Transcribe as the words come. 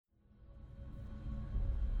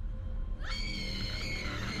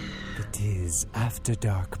Today's After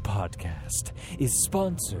Dark podcast is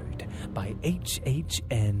sponsored by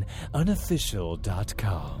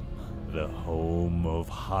HHNUnofficial.com, the home of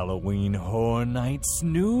Halloween Horror Nights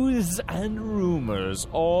news and rumors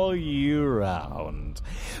all year round.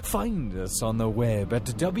 Find us on the web at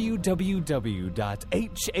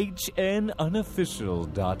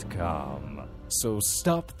www.hhnunofficial.com. So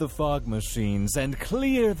stop the fog machines and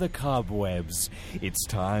clear the cobwebs. It's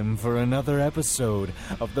time for another episode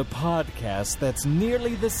of the podcast that's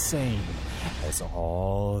nearly the same as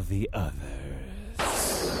all the others.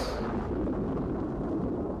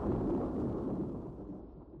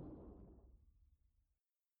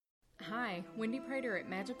 Hi, Wendy Prater at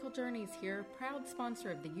Magical Journeys here, proud sponsor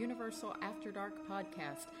of the Universal After Dark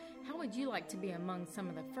podcast. How would you like to be among some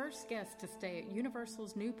of the first guests to stay at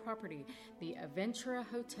Universal's new property, the Aventura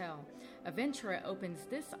Hotel? Aventura opens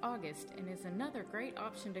this August and is another great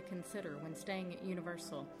option to consider when staying at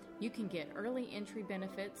Universal. You can get early entry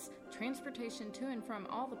benefits, transportation to and from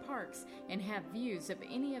all the parks, and have views of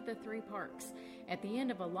any of the 3 parks. At the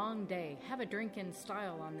end of a long day, have a drink in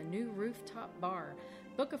style on the new rooftop bar.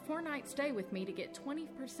 Book a 4-night stay with me to get 20%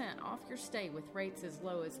 off your stay with rates as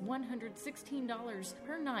low as $116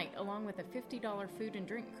 per night, along with a $50 food and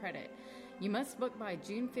drink credit. You must book by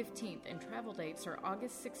June 15th, and travel dates are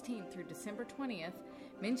August 16th through December 20th.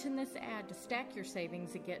 Mention this ad to stack your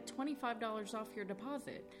savings and get $25 off your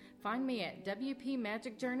deposit. Find me at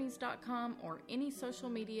WPMagicJourneys.com or any social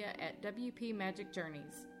media at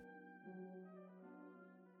WPMagicJourneys.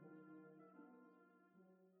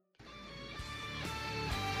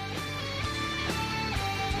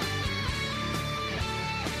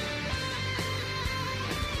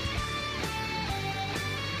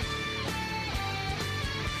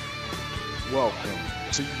 Welcome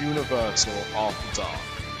to Universal After Dark,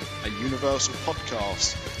 a Universal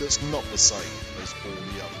podcast that's not the same as all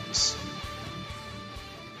the others.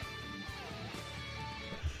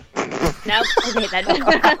 No, okay then.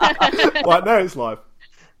 Right, now it's live.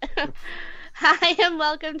 Hi and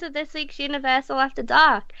welcome to this week's Universal After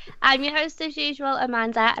Dark. I'm your host as usual,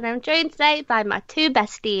 Amanda, and I'm joined today by my 2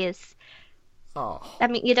 besties. Oh. I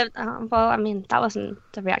mean, you don't. That wasn't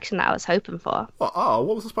the reaction that I was hoping for. What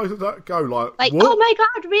was I supposed to go like? Like, what? oh my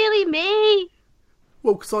god, really, me?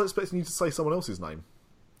 Well, because I was expecting you to say someone else's name.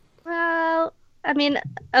 Well, I mean,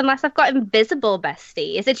 unless I've got invisible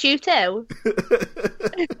bestie. Is it you too?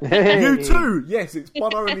 You too! Yes, it's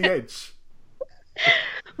One Eye on the Edge.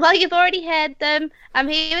 Well, you've already heard them. I'm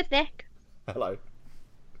here with Nick. Hello.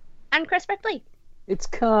 And Chris Ripley. It's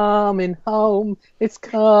coming home, it's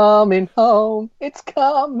coming home, it's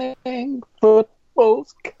coming,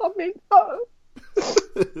 football's coming home.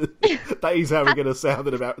 That is how we're going to sound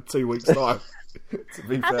in about 2 weeks' time, to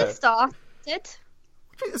be fair. Has it started?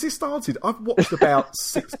 Has it started? I've watched about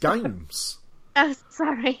 6 games. Oh,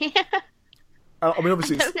 sorry. I mean,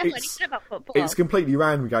 obviously, I don't know anything about football. it's completely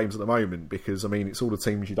random games at the moment because, I mean, it's all the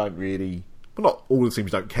teams you don't really... Well, not all the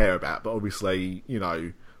teams you don't care about, but obviously, you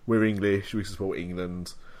know... We're English. We support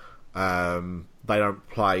England. They don't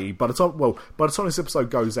play. By the time this episode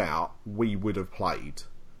goes out, we would have played,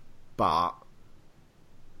 but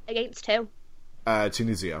Against who?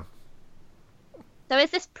 Tunisia. So is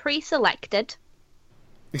this pre-selected?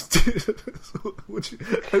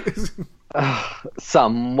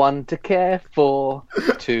 Someone to care for,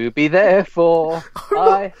 to be there for.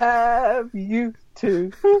 I have you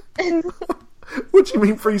too. What do you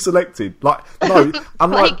mean pre-selected? Like, no,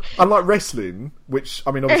 unlike wrestling, which,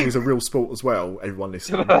 I mean, obviously is a real sport as well, everyone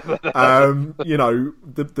listening, you know,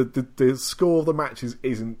 the score of the matches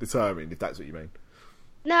isn't determined, if that's what you mean.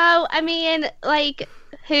 No, I mean, like,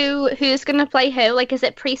 who's going to play who? Like, is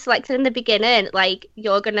it pre-selected in the beginning? Like,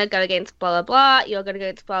 you're going to go against blah, blah, blah, you're going to go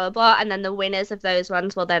against blah, blah, blah, and then the winners of those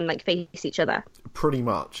ones will then, like, face each other? Pretty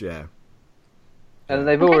much, yeah. And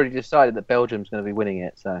they've already decided that Belgium's going to be winning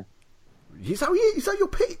it, so... Is that your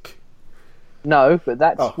pick? No, but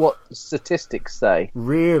that's what statistics say.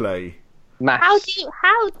 Really? Maths.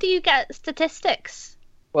 How do you get statistics?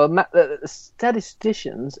 Well, the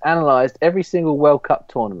statisticians analysed every single World Cup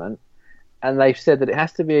tournament, and they've said that it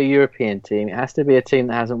has to be a European team, it has to be a team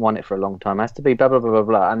that hasn't won it for a long time, it has to be blah, blah, blah, blah,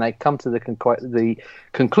 blah, and they come to the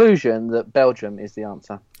conclusion that Belgium is the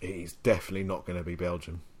answer. It is definitely not going to be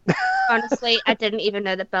Belgium. Honestly, I didn't even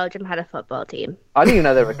know that Belgium had a football team. I didn't even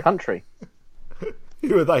know they were a country.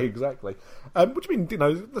 Who are they exactly? What do you mean? You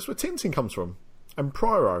know, that's where Tintin comes from, and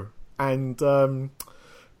Priro, and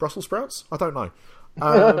Brussels sprouts. I don't know.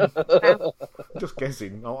 Just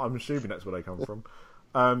guessing. I'm assuming that's where they come from.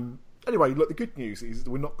 Anyway, look. The good news is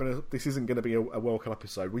we're not going to. This isn't going to be a World Cup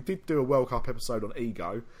episode. We did do a World Cup episode on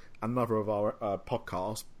Ego, another of our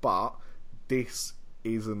podcasts, but this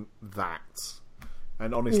isn't that.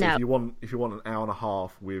 And honestly, No. if you want an hour and a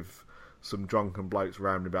half with some drunken blokes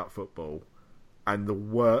rambling about football, and the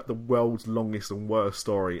world's longest and worst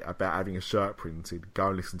story about having a shirt printed, go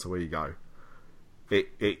and listen to Ego.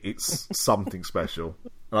 It's something special,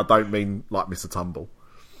 and I don't mean like Mr. Tumble.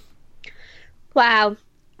 Wow.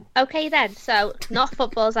 Okay then, so not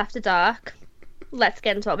footballs after dark. Let's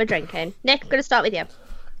get into what we're drinking. Nick, I'm going to start with you.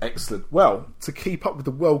 Excellent. Well, to keep up with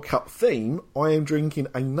the World Cup theme, I am drinking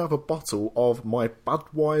another bottle of my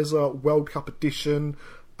Budweiser World Cup edition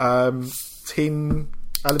tin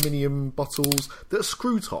aluminium bottles that are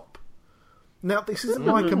screw top. Now, this isn't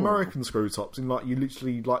like American screw tops in like you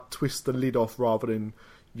literally like twist the lid off rather than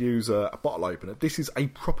use a bottle opener. This is a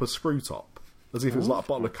proper screw top, as if it was like a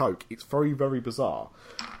bottle of Coke. It's very, very bizarre.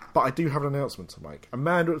 But I do have an announcement to make.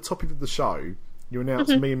 Amanda, at the top of the show, you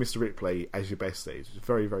announced me and Mr. Ripley as your besties, which is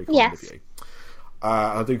very, very kind of you.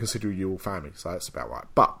 I do consider you all family, so that's about right.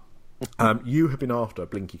 But you have been after a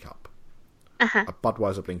Blinky Cup, a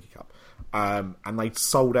Budweiser Blinky Cup, and they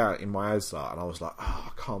sold out in my Asda, and I was like,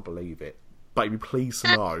 oh, I can't believe it. But you'd be pleased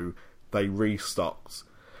to know they restocked.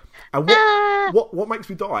 And what makes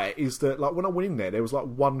me die is that like when I went in there was like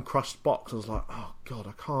one crushed box. I was like, oh god,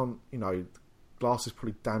 I can't. Glass is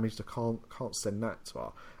probably damaged. I can't send that to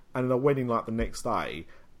her. And then I went in like the next day,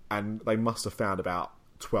 and they must have found about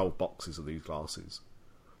 12 boxes of these glasses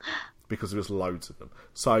because there was loads of them.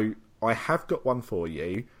 So I have got one for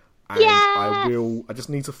you, and I just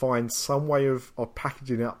need to find some way of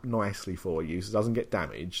packaging it up nicely for you so it doesn't get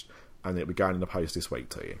damaged, and it'll be going in the post this week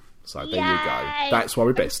to you. So there you go. That's why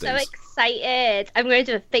we're besties. I'm so excited. I'm going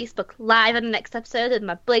to do a Facebook Live on the next episode with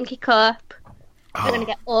my Blinky Cup. I'm going to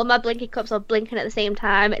get all my Blinky Cups all blinking at the same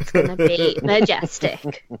time. It's going to be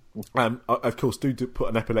majestic. Of course, do put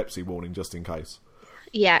an epilepsy warning just in case.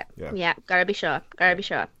 Yeah. Gotta be sure.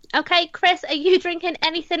 Okay, Chris, are you drinking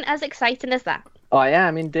anything as exciting as that? I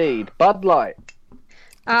am indeed. Bud Light.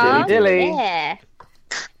 Oh, Dilly. yeah.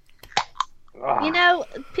 You know,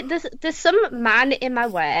 there's some man in my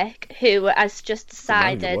work who has just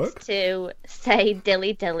decided to say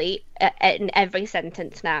dilly dilly in every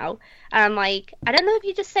sentence now. And I'm like, I don't know if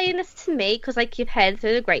you're just saying this to me because like you've heard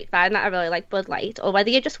through the grapevine that I really like Bud Light, or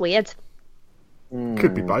whether you're just weird.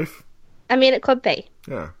 Could be both. I mean, it could be.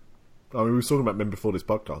 Yeah. I mean, we were talking about men before this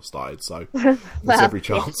podcast started, so there's every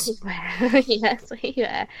chance. Yes, we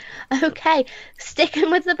were. Okay,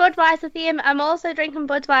 sticking with the Budweiser theme, I'm also drinking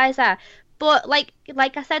Budweiser. But like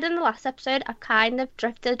I said in the last episode, I've kind of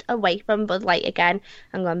drifted away from Bud Light again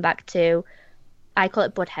and gone back to, I call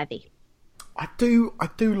it Bud Heavy. I do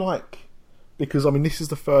like, because I mean this is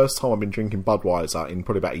the first time I've been drinking Budweiser in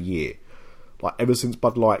probably about a year. Like ever since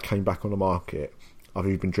Bud Light came back on the market, I've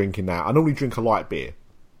even been drinking that. I normally drink a light beer.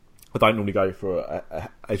 I don't normally go for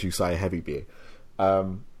as you say, a heavy beer.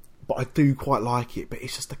 But I do quite like it. But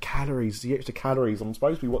it's just the calories, the extra calories. I'm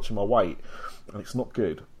supposed to be watching my weight, and it's not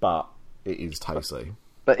good, but it is tasty.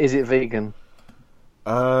 But is it vegan?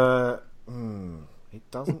 It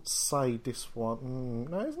doesn't say this one.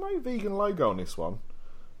 No, there's no vegan logo on this one.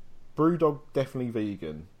 Brewdog definitely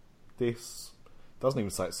vegan. This doesn't even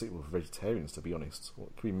say it's suitable for vegetarians, to be honest.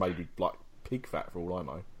 It could be made with like pig fat for all I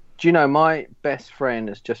know. Do you know my best friend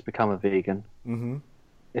has just become a vegan? Mm-hmm.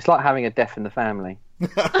 It's like having a death in the family.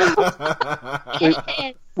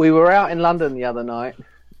 we were out in London the other night,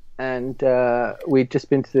 and we'd just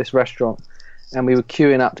been to this restaurant, and we were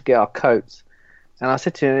queuing up to get our coats. And I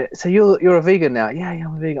said to him, "So you're a vegan now?" Yeah,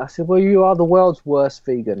 I'm a vegan. I said, "Well, you are the world's worst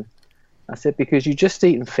vegan." I said, "Because you just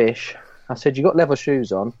eaten fish." I said, "You got leather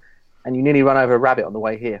shoes on, and you nearly run over a rabbit on the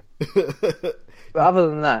way here." But other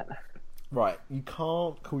than that, right, you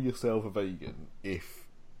can't call yourself a vegan if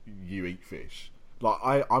you eat fish. Like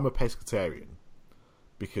I'm a pescatarian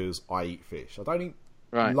because I eat fish. I don't eat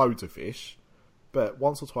loads of fish, but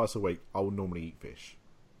once or twice a week I will normally eat fish.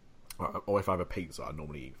 Or if I have a pizza, I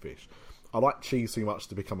normally eat fish. I like cheese too much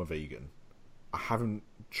to become a vegan. I haven't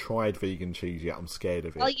tried vegan cheese yet. I'm scared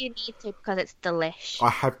of it. Well, you need to because it's delish. I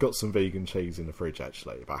have got some vegan cheese in the fridge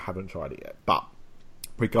actually, but I haven't tried it yet. But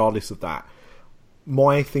regardless of that,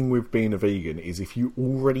 my thing with being a vegan is if you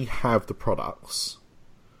already have the products,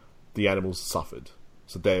 the animals suffered.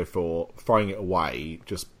 So therefore, throwing it away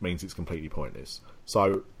just means it's completely pointless.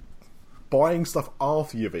 So buying stuff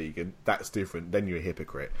after you're vegan, that's different. Then you're a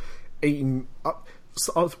hypocrite. Eating... I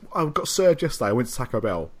got served yesterday. I went to Taco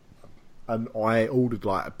Bell and I ordered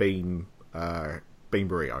like a bean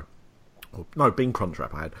burrito. No, bean crunch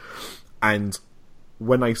wrap I had. And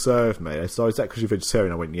when they served me, they said, "Is that because you're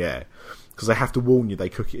vegetarian?" I went, "Yeah." Because they have to warn you, they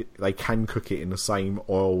can cook it in the same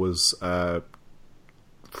oil as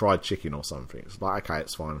fried chicken or something. It's like, okay,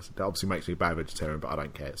 it's fine. That obviously makes me a bad vegetarian, but I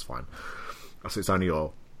don't care. It's fine. I said, it's only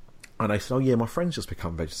oil. And they said, oh yeah, my friend's just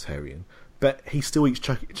become vegetarian, but he still eats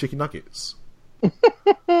chicken nuggets. I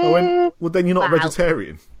went, well, then you're not a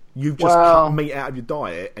vegetarian. You've just cut meat out of your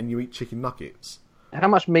diet and you eat chicken nuggets. How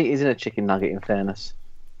much meat is in a chicken nugget, in fairness?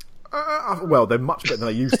 Well, they're much better than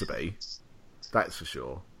they used to be. That's for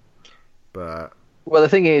sure. But well, the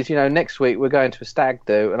thing is, next week we're going to a stag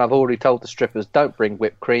do, and I've already told the strippers don't bring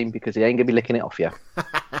whipped cream because he ain't going to be licking it off you.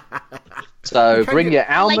 So bring your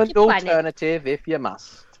almond alternative if you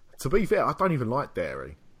must. To be fair, I don't even like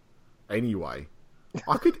dairy. Anyway,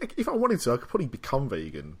 I could, if I wanted to, I could probably become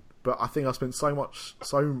vegan. But I think I spent so much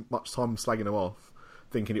time slagging them off,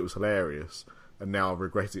 thinking it was hilarious, and now I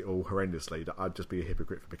regret it all horrendously. That I'd just be a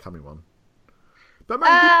hypocrite for becoming one. But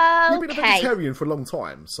man, you've been a vegetarian for a long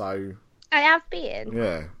time, so I have been.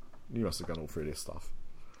 Yeah, you must have gone all through this stuff.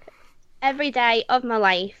 Every day of my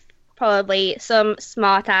life, probably some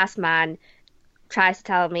smart-ass man tries to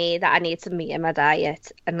tell me that I need some meat in my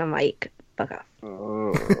diet, and I'm like, fuck off.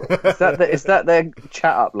 Oh. Is that their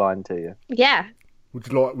chat-up line to you? Yeah. Would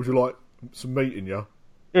you like some meat in you?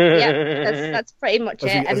 Yeah, that's pretty much it.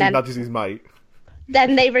 And then he nudges his mate.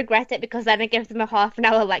 Then they regret it because then I give them a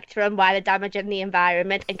half-an-hour lecture on why they're damaging the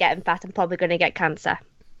environment and getting fat and probably going to get cancer.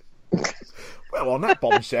 Well, on that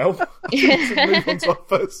bombshell, I think we should move on to our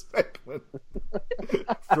first segment.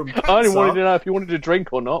 I only wanted to know if you wanted to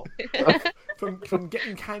drink or not. from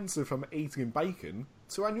getting cancer from eating bacon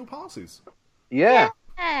to annual passes. Yeah.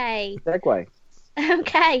 Yay. Segue.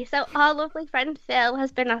 Okay, so our lovely friend Phil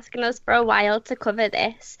has been asking us for a while to cover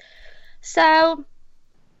this. So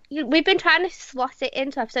we've been trying to slot it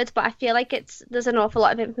into episodes, but I feel like there's an awful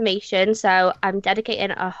lot of information, so I'm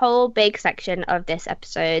dedicating a whole big section of this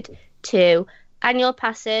episode to annual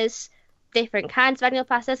passes, different kinds of annual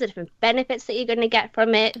passes, the different benefits that you're going to get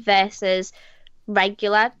from it versus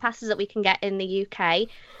regular passes that we can get in the UK.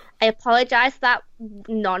 I apologise that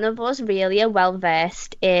none of us really are well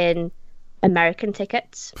versed in American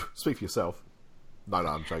tickets. Speak for yourself. No,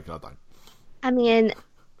 I'm joking, I don't. I mean,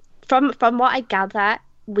 from what I gather,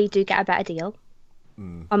 we do get a better deal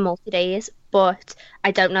on multi-days, but I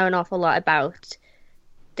don't know an awful lot about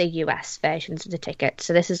the US versions of the tickets.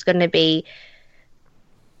 So this is going to be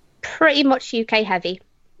pretty much UK heavy.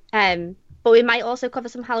 But we might also cover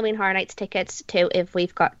some Halloween Horror Nights tickets too if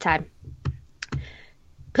we've got time.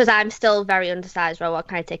 Because I'm still very undecided about what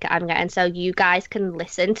kind of ticket I'm getting, so you guys can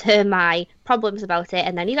listen to my problems about it,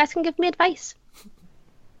 and then you guys can give me advice.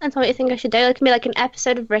 That's what you think I should do. It can be like an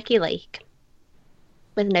episode of Ricky Lake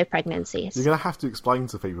with no pregnancies. You're going to have to explain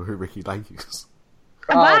to people who Ricky Lake is.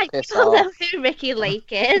 Why? People know who Ricky Lake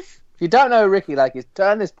is. If you don't know who Ricky Lake is,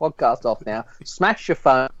 turn this podcast off now. Smash your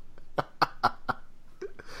phone.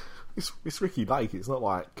 It's Ricky Lake. It's not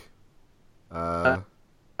like... Don't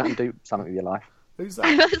do something with your life. Who's that?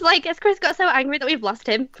 I was like, has Chris got so angry that we've lost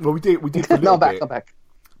him? Well, we did for a little bit. I'm back.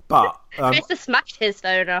 But Chris has smashed his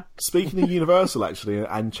phone off. Speaking of Universal, actually,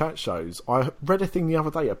 and chat shows, I read a thing the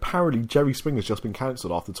other day. Apparently, Jerry Springer's just been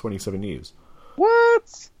cancelled after 27 years.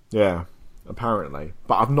 What? Yeah, apparently.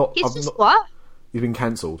 But I've not... What? He's been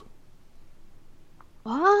cancelled.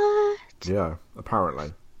 What? Yeah,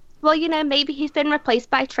 apparently. Well, maybe he's been replaced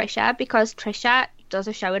by Trisha because Trisha does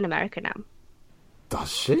a show in America now.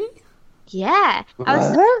 Does she? Yeah, I was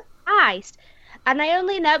surprised, and I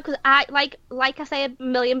only know because I like I say a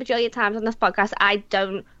million bajillion times on this podcast, I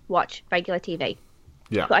don't watch regular TV.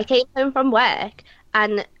 Yeah. But I came home from work,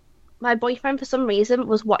 and my boyfriend for some reason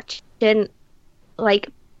was watching like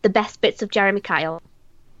the best bits of Jeremy Kyle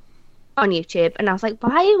on YouTube, and I was like,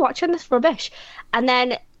 why are you watching this rubbish? And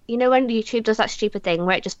then when YouTube does that stupid thing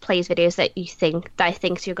where it just plays videos that I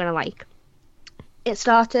think you're gonna like, it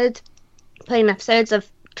started playing episodes of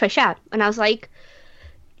Trisha, and I was like,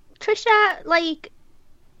 Trisha,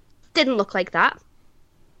 didn't look like that.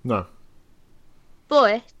 No.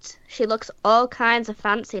 But she looks all kinds of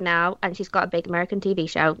fancy now, and she's got a big American TV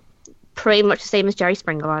show, pretty much the same as Jerry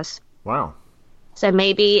Springer was. Wow. So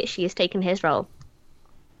maybe she's taken his role.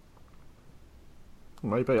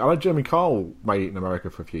 Maybe. I know Jeremy Kyle made it in America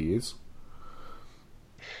for a few years.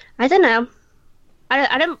 I don't know.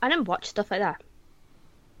 I don't watch stuff like that.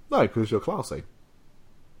 No, because you're classy.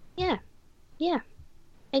 Yeah,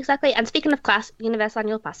 exactly. And speaking of class, Universal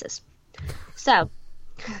Annual Passes. So,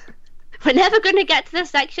 we're never going to get to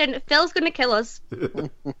this section. Phil's going to kill us.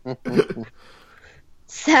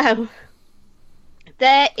 So,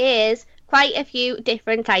 there is quite a few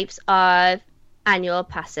different types of annual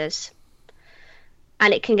passes.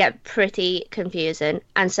 And it can get pretty confusing.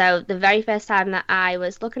 And so, the very first time that I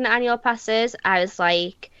was looking at annual passes, I was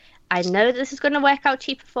like, I know that this is going to work out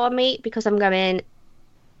cheaper for me because I'm going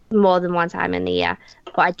more than one time in the year,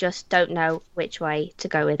 but I just don't know which way to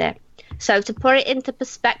go with it. So to put it into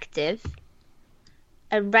perspective,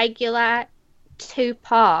 a regular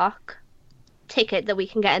 2-park ticket that we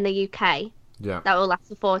can get in the UK that will last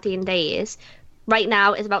for 14 days right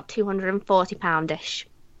now is about £240-ish.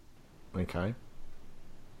 Okay.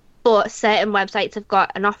 But certain websites have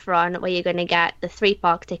got an offer on where you're going to get the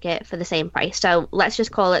 3-park ticket for the same price. So let's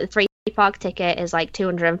just call it the 3-park ticket is like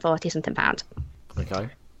 £240 something pound. Okay.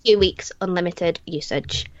 2 weeks unlimited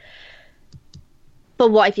usage.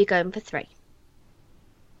 But what if you're going for 3?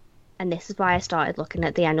 And this is why I started looking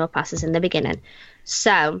at the annual passes in the beginning.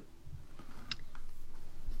 So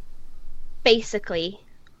basically,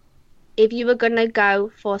 if you were going to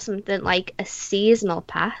go for something like a seasonal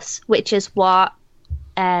pass, which is what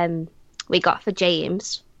we got for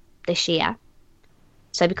James this year.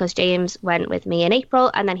 So because James went with me in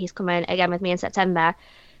April and then he's coming again with me in September,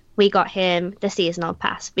 we got him the seasonal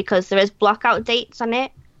pass because there is blockout dates on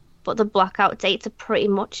it, but the blockout dates are pretty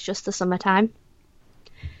much just the summertime.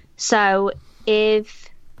 So if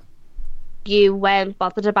you weren't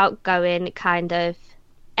bothered about going kind of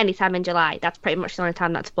anytime in July, that's pretty much the only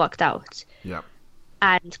time that's blocked out. Yeah.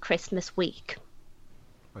 And Christmas week.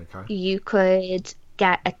 Okay. You could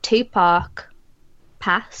get a 2-park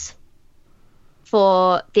pass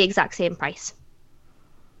for the exact same price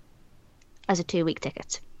as a 2-week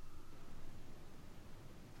ticket.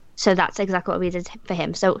 So that's exactly what we did for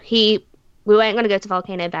him. So we weren't going to go to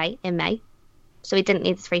Volcano Bay in May, so we didn't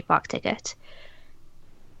need the 3-park ticket.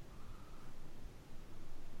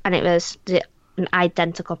 And it was an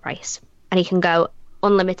identical price. And he can go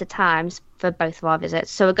unlimited times for both of our visits.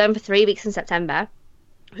 So we're going for 3 weeks in September.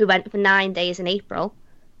 We went for 9 days in April.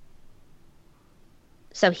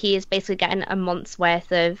 So he is basically getting a month's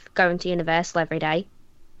worth of going to Universal every day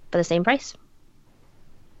for the same price.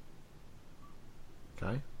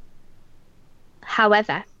 Okay.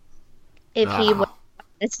 However, if he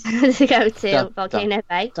wanted to go to Volcano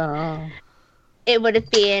Bay, it would have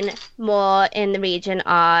been more in the region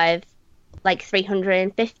of like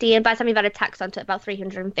 350, and by the time you've had a tax onto it, about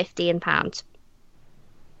 £315.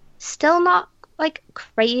 Still not like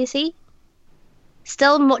crazy.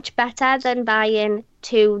 Still much better than buying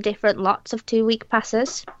 2 different lots of 2-week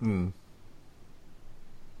passes.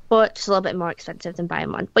 But just a little bit more expensive than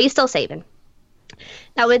buying one. But you're still saving.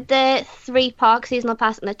 Now with the 3-park seasonal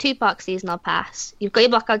pass and the 2-park seasonal pass, you've got your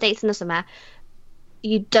blackout dates in the summer.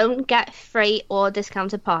 You don't get free or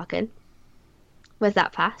discounted parking with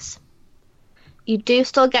that pass. You do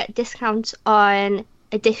still get discounts on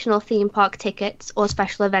additional theme park tickets or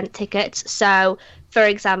special event tickets. So, for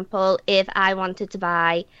example, if I wanted to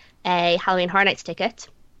buy a Halloween Horror Nights ticket,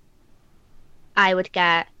 I would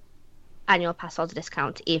get annual pass holder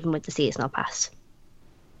discount even with the seasonal pass.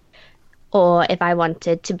 Or if I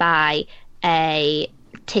wanted to buy a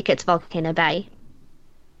ticket to Volcano Bay,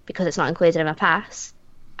 because it's not included in my pass,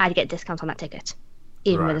 I'd get discount on that ticket,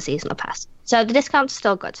 even with a seasonal pass. So the discount's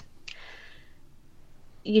still good.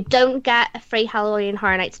 You don't get a free Halloween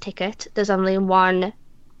Horror Nights ticket. There's only one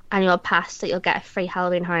annual pass that you'll get a free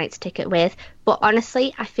Halloween Horror Nights ticket with. But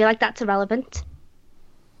honestly, I feel like that's irrelevant.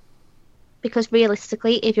 Because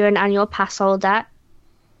realistically, if you're an annual pass holder,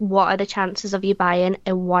 what are the chances of you buying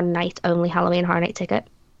a one-night only Halloween Horror Night ticket?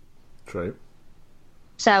 True.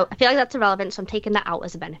 So I feel like that's irrelevant, so I'm taking that out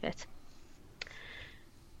as a benefit.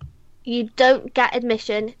 You don't get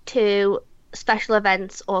admission to special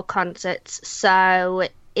events or concerts. So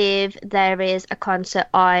if there is a concert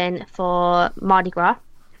on for Mardi Gras,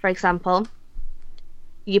 for example,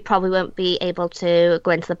 you probably won't be able to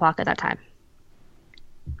go into the park at that time.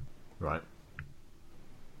 Right.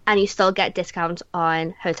 And you still get discounts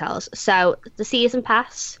on hotels. So the season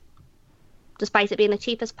pass, despite it being the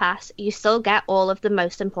cheapest pass, you still get all of the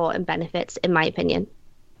most important benefits, in my opinion.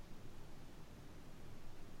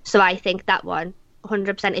 So I think that one,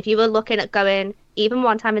 100%, if you were looking at going even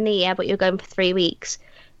one time in the year, but you're going for 3 weeks,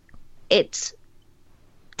 it's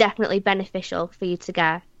definitely beneficial for you to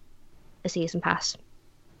get a season pass.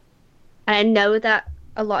 And I know that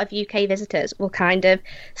a lot of UK visitors will kind of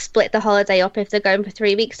split the holiday up if they're going for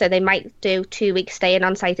 3 weeks. So they might do 2 weeks staying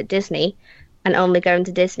on site at Disney and only going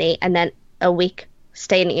to Disney, and then a week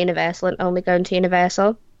staying at Universal and only going to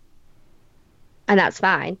Universal. And that's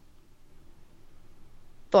fine.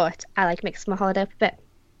 But I like mixing my holiday up a bit.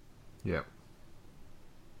 Yeah.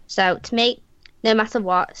 So to me, no matter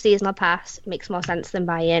what, seasonal pass makes more sense than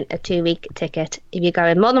buying a 2-week ticket if you're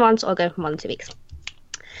going more than once or going for more than 2 weeks.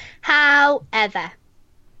 However,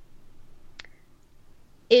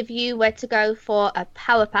 if you were to go for a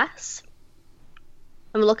power pass,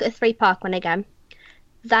 and we'll look at the 3 park one again,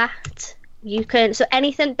 that you can, so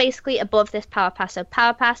anything basically above this Power Pass, so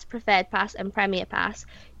Power Pass, Preferred Pass, and Premier Pass,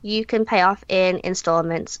 you can pay off in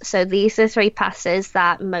installments. So these are 3 passes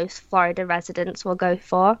that most Florida residents will go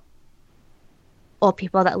for, or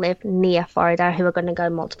people that live near Florida who are going to go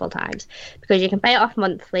multiple times, because you can pay it off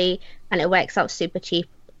monthly and it works out super cheap.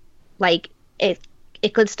 Like it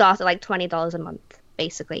could start at like $20 a month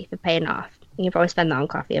basically for paying it off. You can probably spend that on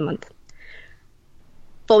coffee a month.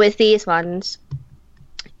 But with these ones,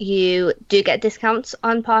 you do get discounts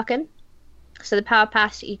on parking. So the Power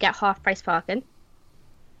Pass, you get half price parking,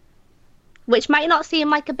 which might not seem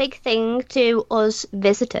like a big thing to us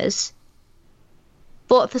visitors,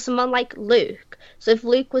 but for someone like Luke, so if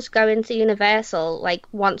Luke was going to Universal like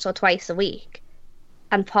once or twice a week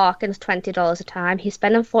and parking's $20 a time, he's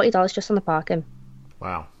spending $40 just on the parking.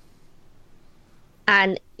 Wow.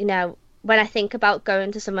 And, you know, when I think about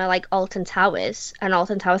going to somewhere like Alton Towers, and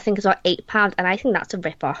Alton Towers I think is about £8, and I think that's a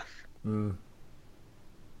rip-off. The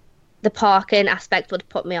parking aspect would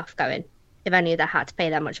put me off going if I knew that I had to pay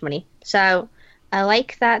that much money. So I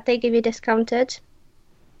like that they give you discounted.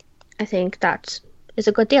 I think that is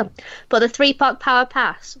a good deal. But the 3 park Power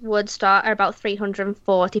Pass would start at about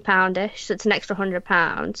 £340-ish, so it's an extra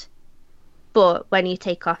 £100. But when you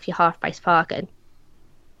take off your half price parking,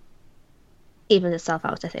 evens itself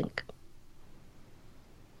out, I think.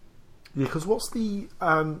 Yeah, because what's the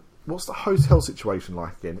hotel situation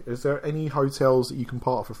like again? Is there any hotels that you can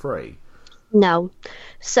park for free? No.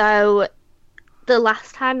 So the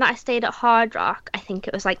last time that I stayed at Hard Rock, I think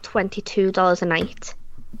it was like $22 a night.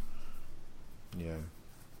 Yeah.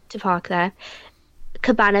 To park there.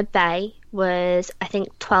 Cabana Bay was, I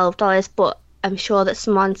think, $12, but I'm sure that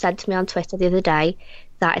someone said to me on Twitter the other day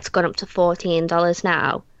that it's gone up to $14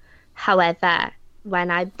 now. However,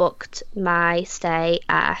 when I booked my stay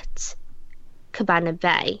at Cabana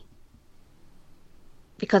Bay,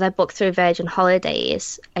 because I booked through Virgin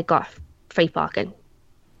Holidays, I got free parking.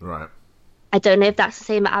 Right. I don't know if that's the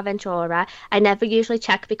same at Aventura. I never usually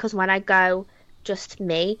check because when I go just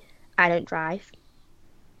me, I don't drive.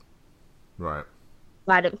 Right.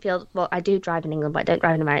 I don't feel, well, I do drive in England, but I don't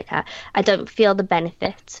drive in America. I don't feel the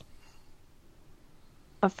benefit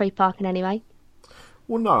of free parking anyway.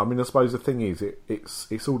 Well, no, I mean, I suppose the thing is,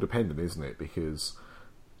 it's all dependent, isn't it? Because,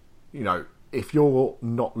 you know, if you're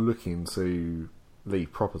not looking to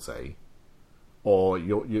leave property, or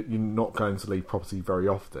you're not going to leave property very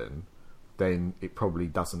often, then it probably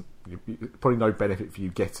doesn't. Probably no benefit for you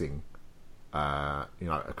getting, a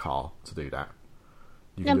car to do that.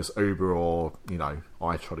 You can just Uber or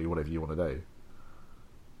iTrolley, whatever you want to do.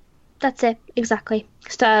 That's it, exactly.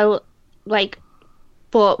 So, like,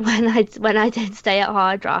 but when I did stay at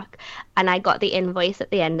Hard Rock, and I got the invoice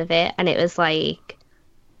at the end of it, and it was like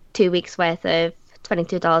 2 weeks worth of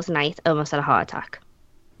 $22 a night, I almost had a heart attack.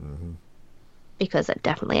 Mm-hmm. Because it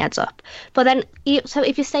definitely adds up. But then, so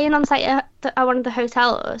if you're staying on site at one of the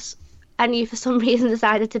hotels, and you for some reason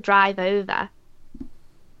decided to drive over,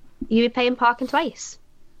 you'd be paying parking twice.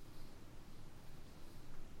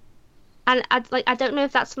 And I don't know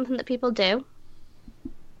if that's something that people do.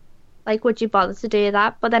 Like, would you bother to do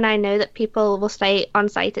that? But then I know that people will stay on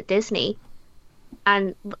site at Disney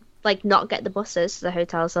and like not get the buses to the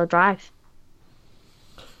hotels, they'll drive.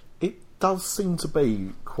 It does seem to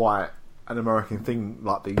be quite an American thing,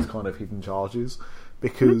 like these kind of hidden charges,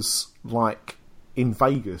 because like in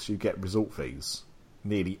Vegas you get resort fees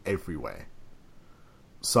nearly everywhere.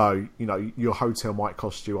 So, your hotel might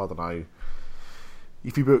cost you, I don't know,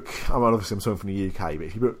 if you book, obviously I'm talking from the UK, but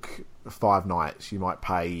if you book 5 nights, you might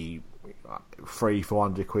pay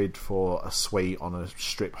 £300-400 for a suite on a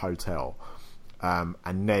strip hotel.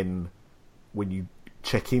 And then when you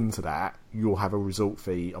check into that, you'll have a resort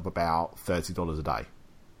fee of about $30 a day.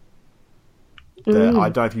 I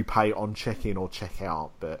don't know if you pay on check-in or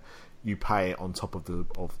check-out, but you pay it on top of the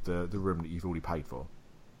room that you've already paid for.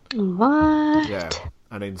 What? Yeah.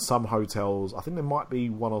 And in some hotels, I think there might be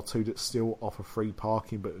 1 or 2 that still offer free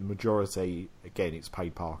parking, but the majority, again, it's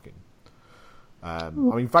paid parking. I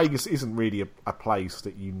mean, Vegas isn't really a place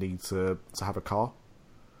that you need to have a car.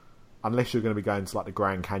 Unless you're going to be going to, like, the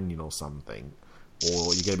Grand Canyon or something,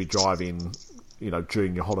 or you're going to be driving,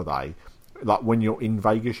 during your holiday. Like, when you're in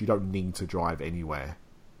Vegas, you don't need to drive anywhere.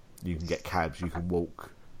 You can get cabs, you can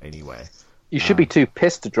walk anywhere. You should be too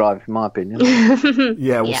pissed to drive, in my opinion.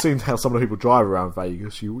 Yeah, well, seeing how some of the people drive around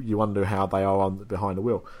Vegas, you wonder how they are behind the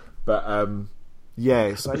wheel. But,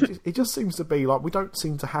 so it just seems to be like we don't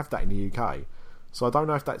seem to have that in the UK. So I don't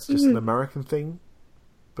know if that's just an American thing,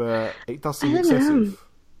 but it does seem excessive.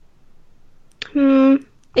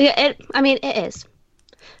 It is.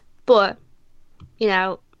 But you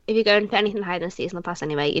know, if you're going for anything higher than a seasonal pass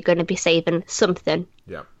anyway, you're going to be saving something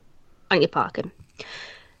Yeah. on your parking.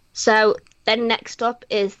 So then next up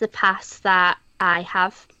is the pass that I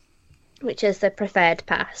have, which is the preferred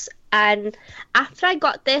pass. And after I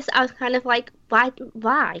got this, I was kind of like, why?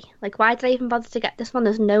 Like, why did I even bother to get this one?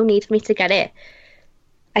 There's no need for me to get it.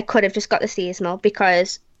 I could have just got the seasonal,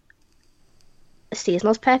 because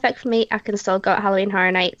seasonal's perfect for me. I can still go at Halloween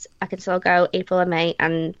Horror Nights. I can still go April and May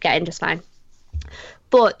and get in just fine.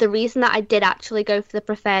 But the reason that I did actually go for the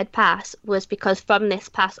preferred pass was because from this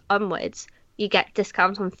pass onwards, you get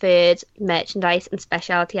discounts on food, merchandise, and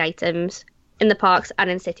specialty items in the parks and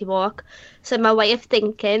in City Walk. So my way of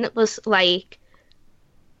thinking was like,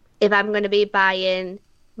 if I'm going to be buying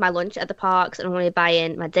my lunch at the parks and I'm going to be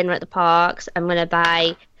buying my dinner at the parks, I'm going to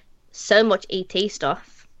buy so much ET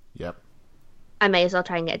stuff. Yep. I may as well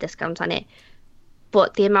try and get a discount on it.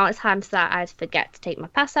 But the amount of times that I'd forget to take my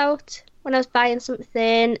pass out when I was buying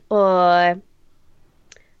something, or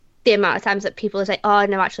the amount of times that people would say, oh,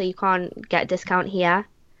 no, actually, you can't get a discount here,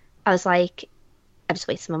 I was like, I just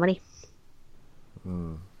wasted my money.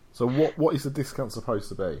 So what is the discount supposed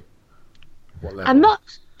to be? What level?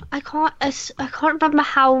 I can't remember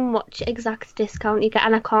how much exact discount you get,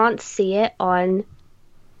 and I can't see it on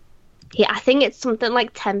here. I think it's something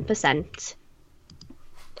like 10%.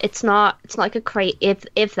 It's not like a crazy,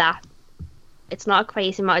 if that. It's not a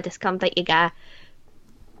crazy amount of discount that you get,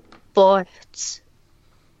 but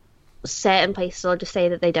certain places will just say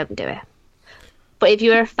that they don't do it. But if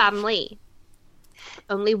you're a family,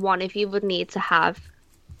 only one of you would need to have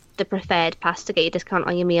the preferred pass to get your discount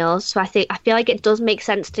on your meals. So I feel like it does make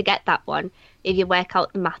sense to get that one if you work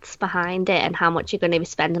out the maths behind it and how much you're going to be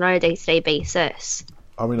spending on a day-to-day basis.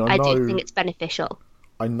 I mean, I do think it's beneficial.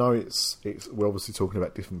 I know it's we're obviously talking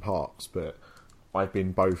about different parks, but I've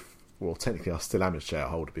been both. Well, technically, I still am a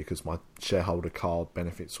shareholder because my shareholder card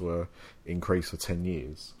benefits were increased for 10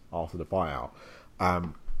 years after the buyout.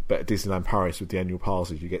 But at Disneyland Paris, with the annual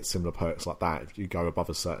passes, you get similar perks like that if you go above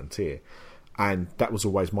a certain tier. And that was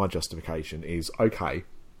always my justification is, okay,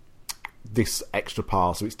 this extra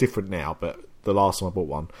pass, so it's different now, but the last time I bought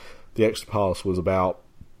one, the extra pass was about,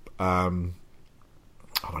 50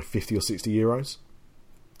 or 60 euros.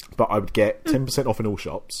 But I would get 10% off in all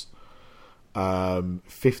shops,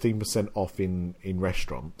 15% off in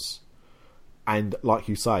restaurants, and like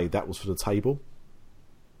you say, that was for the table.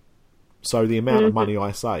 So the amount of money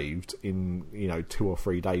I saved in 2 or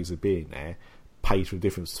 3 days of being there paid for the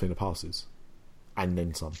difference between the passes, and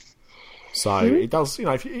then some. So it does,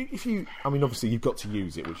 if you, I mean, obviously you've got to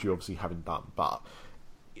use it, which you obviously haven't done, but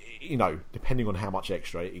depending on how much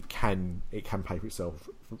extra, it can pay for itself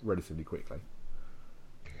relatively quickly.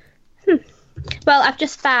 Well, I've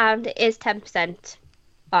just found it is 10%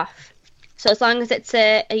 off. So as long as it's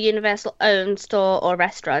a Universal owned store or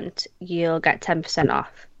restaurant, you'll get 10%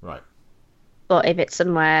 off. Right. But if it's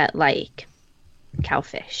somewhere like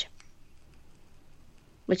Cowfish,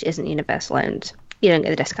 which isn't Universal owned, you don't get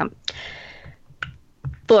the discount.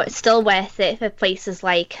 But it's still worth it for places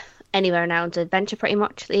like anywhere around Adventure, pretty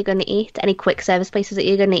much, that you're going to eat. Any quick service places that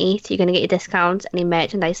you're going to eat, you're going to get your discount. Any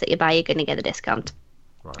merchandise that you buy, you're going to get a discount.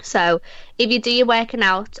 Right. So if you do your working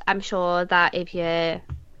out, I'm sure that if you're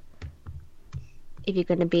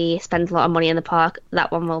going to be spending a lot of money in the park,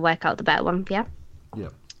 that one will work out the better one for you. Yeah.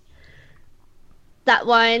 That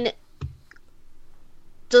one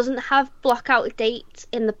doesn't have blockout dates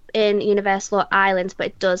in Universal Islands, but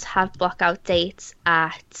it does have blockout dates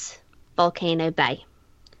at Volcano Bay.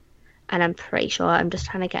 And I'm pretty sure, I'm just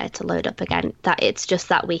trying to get it to load up again, that it's just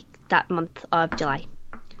that month of July.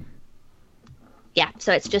 Yeah,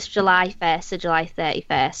 so it's just July 1st to July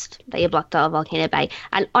 31st that you're blocked out of Volcano Bay.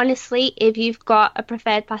 And honestly, if you've got a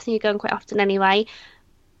preferred pass and you're going quite often anyway,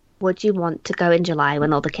 would you want to go in July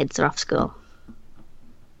when all the kids are off school?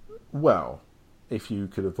 Well, if you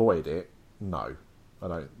could avoid it, no. I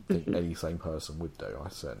don't think any sane person would do. I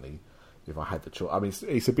certainly, if I had the choice. I mean,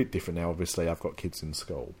 it's a bit different now, obviously. I've got kids in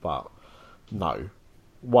school, but no.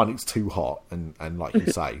 One, it's too hot, and like you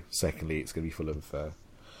say, secondly, it's going to be full of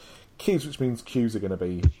kids, which means queues are going to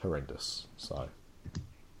be horrendous. So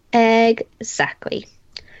exactly.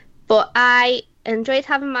 But I enjoyed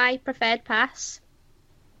having my preferred pass,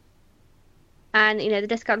 and the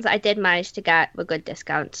discounts that I did manage to get were good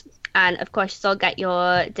discounts. And of course, you still get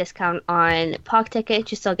your discount on park tickets.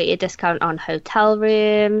 You still get your discount on hotel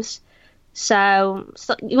rooms. So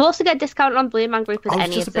you also get a discount on Blue Man Group with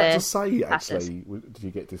any of the passes. I was just about to say, actually, did you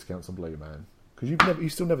get discounts on Blue Man? Because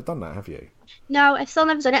you've still never done that, have you? No, I've still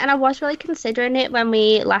never done it, and I was really considering it when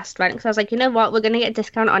we last went, because I was like, you know what, we're going to get a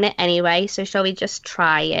discount on it anyway, so shall we just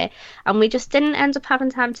try it? And we just didn't end up having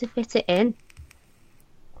time to fit it in.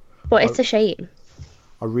 But it's a shame.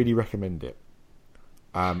 I really recommend it.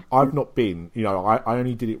 I've not been, I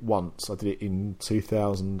only did it once. I did it in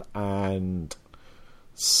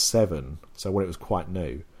 2007, so when it was quite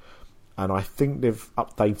new. And I think they've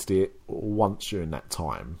updated it once during that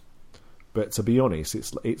time. But to be honest,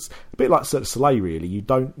 it's a bit like Cirque du Soleil, really. It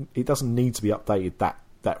doesn't need to be updated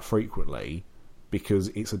that frequently because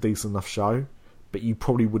it's a decent enough show. But you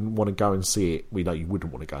probably wouldn't want to go and see it. We know you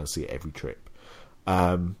wouldn't want to go and see it every trip.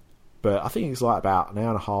 But I think it's like about an hour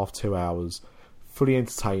and a half, 2 hours, fully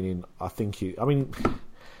entertaining. I think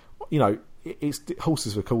it's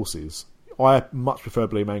horses for courses. I much prefer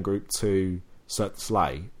Blue Man Group to Cirque du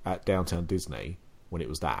Soleil at Downtown Disney when it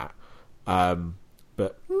was that.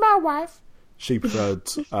 But my wife, she preferred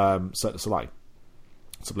Cirque du Soleil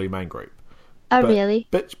to Blue Man Group. Oh, really?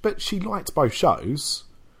 But she liked both shows,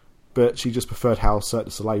 but she just preferred how Cirque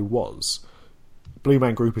du Soleil was. Blue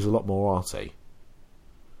Man Group is a lot more arty.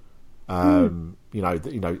 It's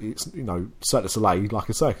Cirque du Soleil like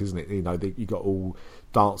a circus, isn't it? You got all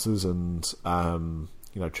dancers and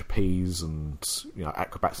trapeze and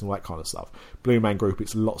acrobats and all that kind of stuff. Blue Man Group,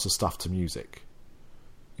 it's lots of stuff to music.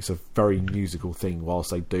 It's a very musical thing,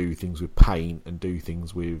 whilst they do things with paint and do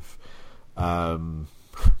things with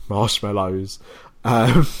marshmallows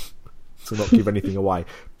to not give anything away.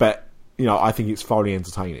 But I think it's thoroughly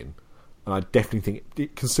entertaining, and I definitely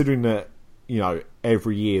think, considering that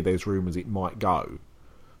every year there's rumours it might go,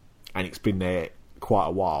 and it's been there quite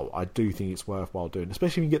a while, I do think it's worthwhile doing,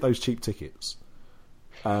 especially when you get those cheap tickets.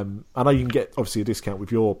 I know you can get obviously a discount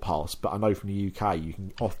with your pass, but I know from the UK you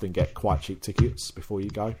can often get quite cheap tickets before you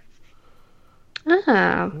go.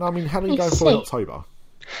 Ah, I mean, how do you go for in October?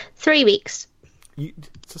 3 weeks. You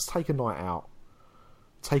just take a night out,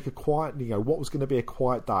 take a quiet, what was going to be a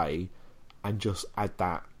quiet day, and just add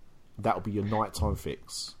that. That'll be your nighttime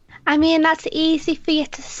fix. I mean, that's easy for you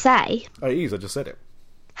to say. Oh, it is. I just said it.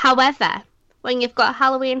 However, when you've got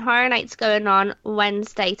Halloween Horror Nights going on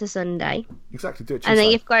Wednesday to Sunday, exactly, do it Tuesday. And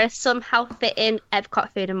then you've got to somehow fit in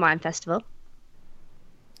Epcot Food and Wine Festival.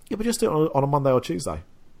 Yeah, but just do it on a Monday or Tuesday.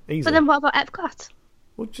 Easy. But then what about Epcot?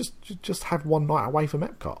 Well, just have one night away from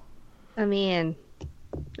Epcot. I mean...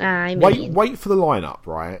 Wait for the lineup,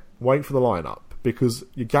 right? Wait for the lineup, because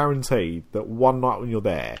you're guaranteed that one night when you're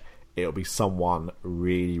there, it'll be someone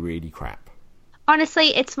really, really crap.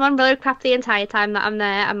 Honestly, it's one really crap the entire time that I'm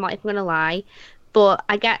there. I'm not even going to lie. But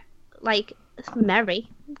I get, merry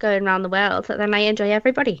going around the world, and then I enjoy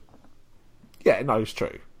everybody. Yeah, no, it's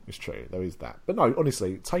true. It's true. There is that. But no,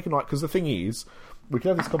 honestly, take a night, because the thing is, we can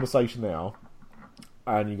have this conversation now,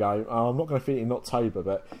 and you go, oh, I'm not going to fit it in October,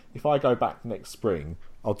 but if I go back next spring,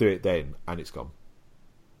 I'll do it then, and it's gone.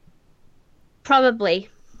 Probably.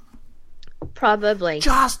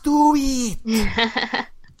 Just do it!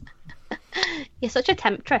 You're such a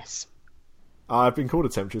temptress. I've been called a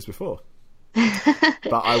temptress before.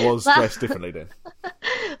 But I was dressed differently then.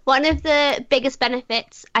 One of the biggest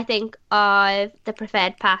benefits, I think, of the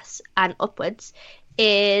Preferred Pass and upwards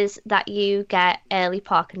is that you get early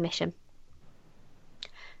park admission.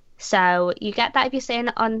 So you get that if you're staying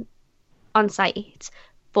on site,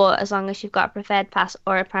 but as long as you've got a Preferred Pass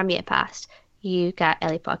or a Premier Pass, you get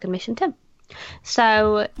early park admission too.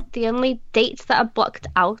 So the only dates that are blocked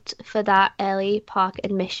out for that early park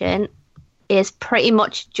admission is pretty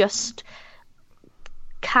much just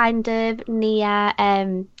kind of near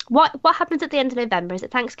what happens at the end of November? Is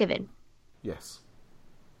it Thanksgiving? Yes.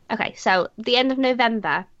 Okay, so the end of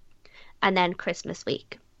November and then Christmas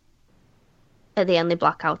week are the only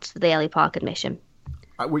blockouts for the early park admission.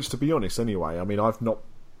 Which, to be honest, anyway, I mean, I've not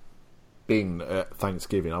been at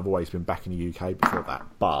Thanksgiving. I've always been back in the UK before that,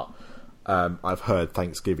 but I've heard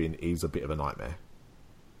Thanksgiving is a bit of a nightmare.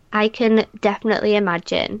 I can definitely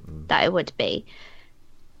imagine that it would be.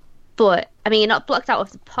 But, I mean, you're not blocked out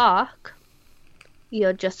of the park.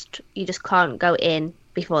 You just can't go in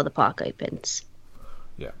before the park opens.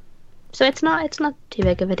 Yeah. So it's not too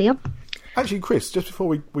big of a deal. Actually, Chris, just before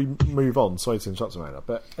we move on, sorry to interrupt, Amanda,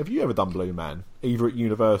 but have you ever done Blue Man, either at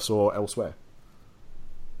Universal or elsewhere?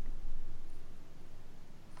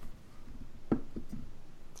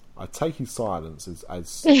 I take his silence as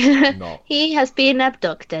not. He has been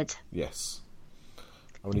abducted. Yes.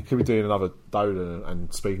 I mean, he could be doing another Dolan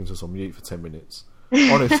and speaking to us on mute for 10 minutes.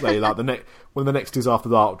 Honestly, when the next Is After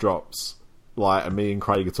Dark drops, and me and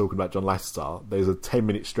Craig are talking about John Lasseter, there's a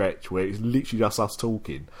 10-minute stretch where it's literally just us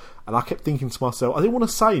talking, and I kept thinking to myself, I didn't want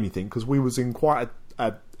to say anything because we was in quite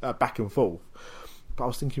a back and forth, but I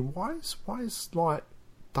was thinking, why is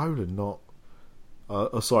Dolan not?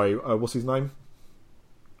 What's his name?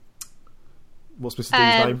 What's Mr.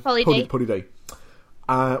 D's name? Polly D. Polly D.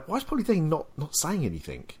 Why is Polly D not saying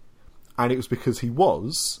anything? and it was because he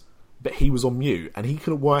was, but he was on mute, and he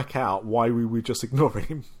couldn't work out why we were just ignoring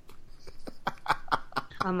him.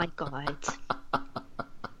 Oh my god.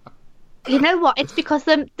 You know what? It's because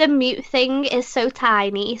the mute thing is so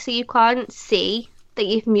tiny, so you can't see that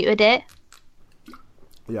you've muted it.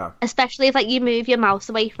 Yeah. Especially if like you move your mouse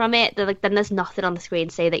away from it, then there's nothing on the screen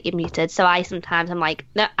to say that you're muted. So I'm like,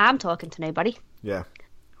 no, I'm talking to nobody. Yeah.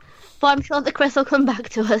 But I'm sure that Chris will come back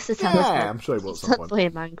to us to tell us. Yeah, I'm sure he will at some point. Blue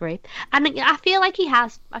Man Group. And I feel like he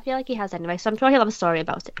has. Anyway, so I'm sure he'll have a story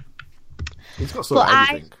about it. He's got a story about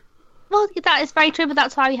everything. Well, that is very true, but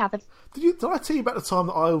that's why we have him. Did I tell you about the time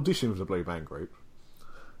that I auditioned for the Blue Man Group?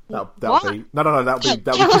 That'll What? be that'll be I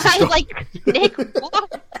Chris's was story. like, Nick,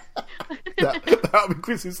 what? That'll be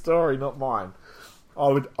Chris's story, not mine. I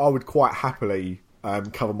would quite happily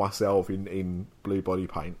cover myself in blue body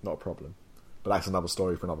paint, not a problem. But that's another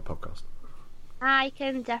story for another podcast. I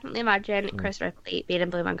can definitely imagine Chris Ripley being in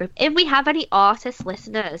Blue Man Group. If we have any artist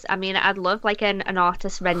listeners, I mean, I'd love like an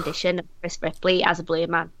artist rendition of Chris Ripley as a Blue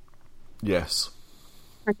Man. Yes.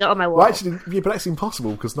 I got on my wall. Well, actually, yeah, but that's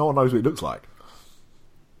impossible because no one knows what he looks like.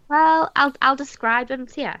 Well, I'll describe him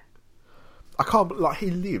to you. I can't, like,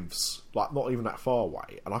 he lives, like, not even that far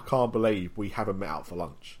away, and I can't believe we haven't met out for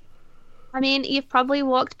lunch. I mean, you've probably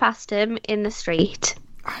walked past him in the street.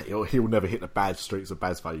 He'll never hit the bad streets of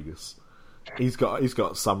Bas Vegas. He's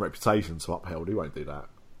got some reputation to uphold. He won't do that.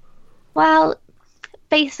 Well,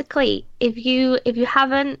 basically, if you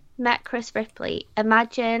haven't met Chris Ripley,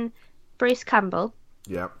 imagine Bruce Campbell,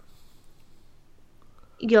 Yeah.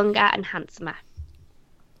 younger and handsomer.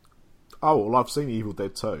 Oh, well, I've seen Evil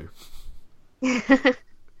Dead 2.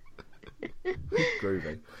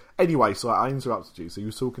 Groovy. Anyway, so I interrupted you. So you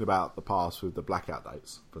were talking about the past with the blackout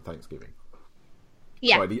dates for Thanksgiving.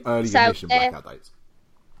 Yeah. Sorry, the early admission blackout dates.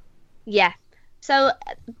 Yeah. So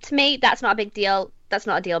to me, that's not a big deal. That's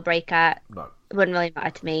not a deal breaker. No. It wouldn't really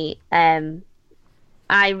matter to me.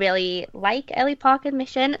 I really like early park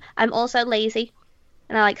admission. I'm also lazy,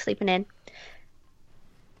 and I like sleeping in.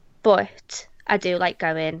 But I do like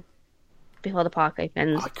going before the park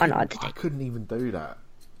opens on odd days. I couldn't even do that.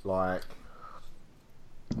 Like,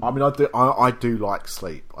 I mean, I do like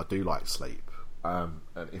sleep. I do like sleep. And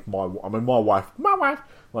if my wife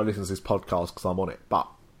listens to this podcast because I'm on it, but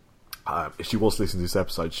if she was listening to this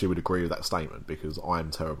episode, she would agree with that statement because I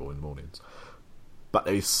am terrible in the mornings. But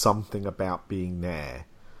there is something about being there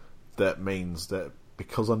that means that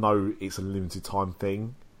because I know it's a limited time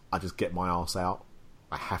thing, I just get my arse out.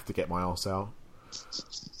 I have to get my arse out.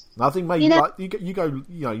 And I think maybe like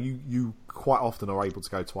you quite often are able to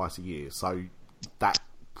go twice a year, so that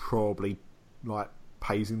probably like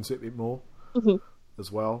pays into it a bit more as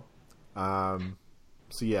well. So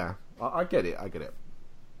yeah, I get it.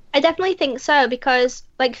 I definitely think so because,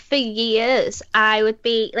 like, for years I would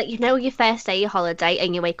be like, your first day of your holiday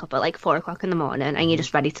and you wake up at like 4:00 in the morning and you're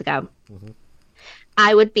just ready to go. Mm-hmm.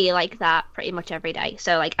 I would be like that pretty much every day.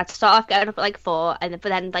 So like I'd start off getting up at like 4, but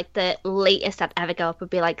then like the latest I'd ever go up would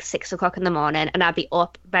be like 6:00 in the morning, and I'd be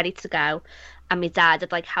up ready to go. And my dad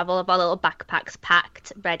would like have all of our little backpacks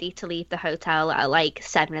packed, ready to leave the hotel at like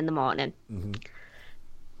 7 in the morning. Mm-hmm.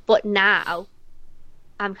 But now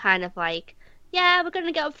I'm kind of like, yeah, we're going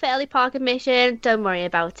to get up for early park admission, don't worry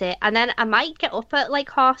about it. And then I might get up at like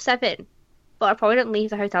 7:30, but I probably don't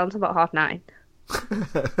leave the hotel until about 9:30.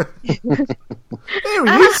 There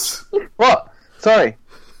he is! What? Sorry.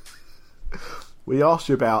 We asked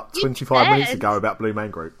you about 25 minutes ago about Blue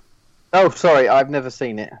Man Group. Oh, sorry, I've never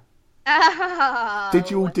seen it. Oh. Did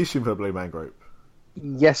you audition for Blue Man Group?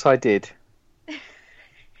 Yes, I did.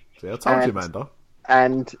 See, I told you, Amanda.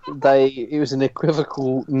 And it was an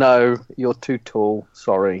equivocal, no, you're too tall,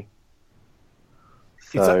 sorry.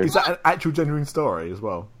 So, Is that an actual genuine story as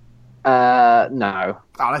well? no.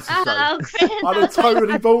 Oh, that's just Chris, I'd have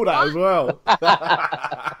totally bought that as well.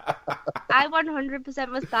 I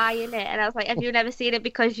 100% was buying it, and I was like, have you never seen it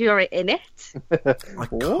because you're in it? I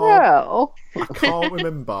can't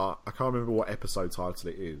remember what episode title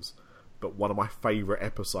it is, but one of my favourite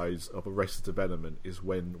episodes of Arrested Development is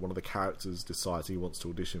when one of the characters decides he wants to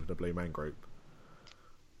audition for the Blue Man Group.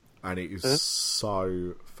 And it is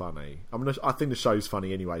so funny. I mean, I think the show's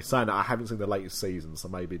funny anyway. Saying that, I haven't seen the latest season, so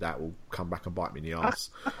maybe that will come back and bite me in the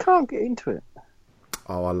arse. I can't get into it.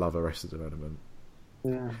 Oh, I love Arrested Development.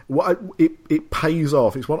 Yeah. Well, it pays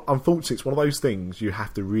off. Unfortunately, it's one of those things you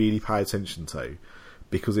have to really pay attention to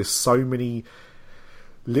because there's so many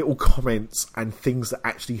little comments and things that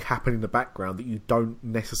actually happen in the background that you don't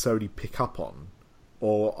necessarily pick up on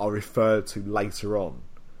or are referred to later on.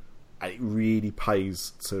 And it really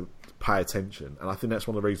pays to pay attention. And I think that's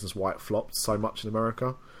one of the reasons why it flopped so much in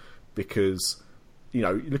America. Because you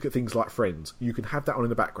know, you look at things like Friends. You can have that on in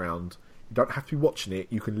the background. You don't have to be watching it.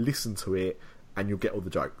 You can listen to it, and you'll get all the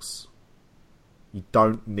jokes. You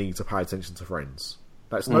don't need to pay attention to Friends.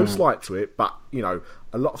 That's no slight to it, but you know,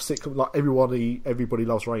 a lot of sitcoms, like Everybody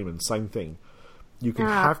Loves Raymond, same thing. You can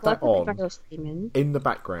have that on in the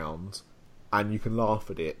background, and you can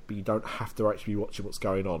laugh at it, but you don't have to actually be watching what's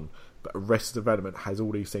going on. But Arrested Development has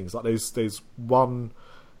all these things. Like there's one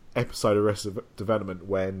episode of Arrested Development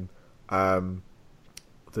when the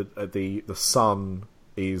son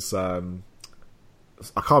is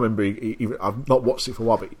I can't remember. I've not watched it for a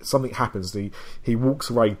while, but something happens. He walks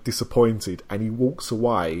away disappointed, and he walks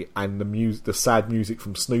away, and the sad music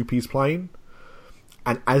from Snoopy's playing.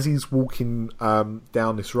 And as he's walking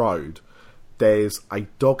down this road, there's a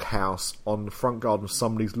doghouse on the front garden of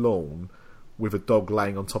somebody's lawn with a dog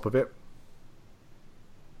laying on top of it.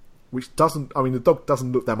 Which doesn't... I mean, the dog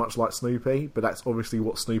doesn't look that much like Snoopy, but that's obviously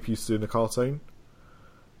what Snoopy used to do in the cartoon.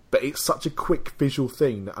 But it's such a quick visual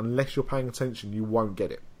thing that unless you're paying attention, you won't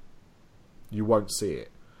get it. You won't see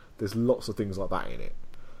it. There's lots of things like that in it.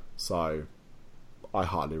 So, I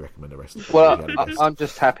highly recommend Arrested Development. Well, I'm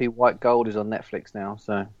just happy White Gold is on Netflix now,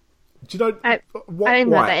 so... Do you know... I don't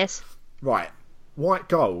know what that is. Right. White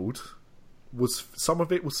Gold, some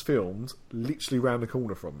of it was filmed literally round the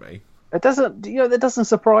corner from me. It doesn't... You know, that doesn't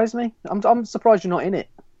surprise me. I'm surprised you're not in it.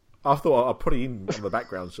 I thought I'd put it in the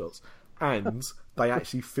background shots. And they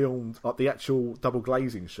actually filmed, like, the actual double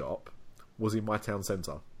glazing shop was in my town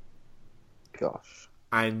centre. Gosh.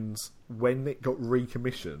 And when it got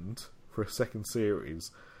recommissioned for a second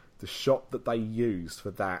series, the shop that they used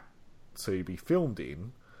for that to be filmed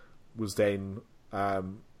in was then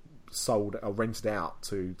sold or rented out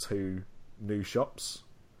to 2 new shops.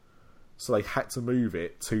 So they had to move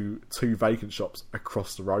it to 2 vacant shops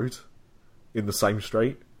across the road in the same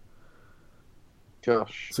street.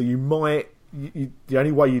 Gosh. So you might... the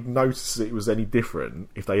only way you'd notice it was any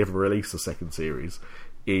different if they ever release a second series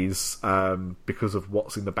is because of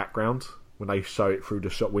what's in the background when they show it through the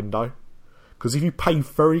shop window. Because if you pay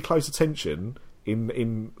very close attention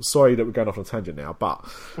in sorry that we're going off on a tangent now, but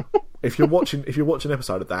if you're watching an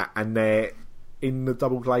episode of that and they're in the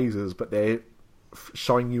double glazers but they're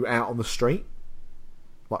showing you out on the street,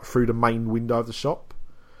 like through the main window of the shop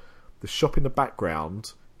in the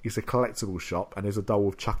background is a collectible shop, and there's a doll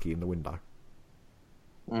of Chucky in the window.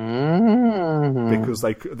 Because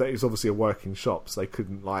it's obviously a working shop, so they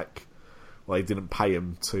couldn't they didn't pay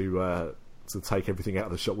him to take everything out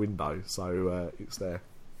of the shop window, so it's there.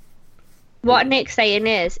 What Nick's saying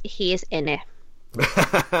is he is in it.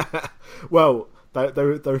 Well, they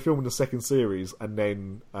were filming the second series, and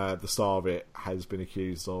then the star of it has been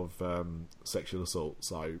accused of sexual assault.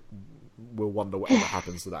 So we'll wonder whatever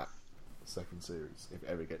happens to that second series if it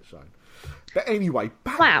ever gets shown. But anyway,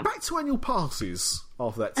 back to annual passes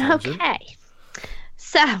after that tangent. Okay,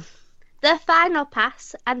 so the final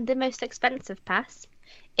pass and the most expensive pass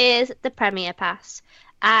is the Premier Pass,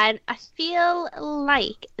 and I feel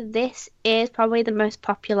like this is probably the most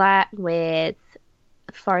popular with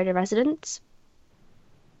Florida residents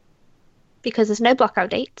because there's no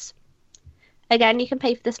blockout dates. Again, you can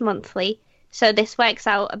pay for this monthly, so this works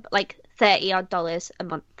out like $30 a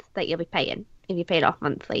month that you'll be paying if you pay it off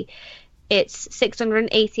monthly. It's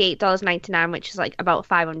 $688.99, which is like about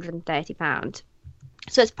 £530.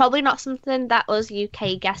 So it's probably not something that us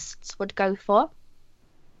UK guests would go for,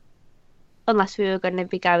 unless we were going to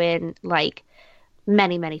be going like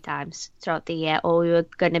many times throughout the year, or we were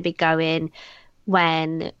going to be going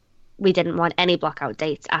when we didn't want any blackout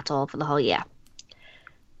dates at all for the whole year.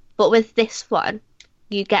 But with this one,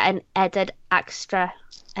 you get an added extra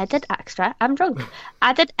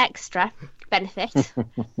benefit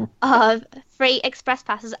of free express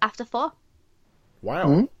passes after 4.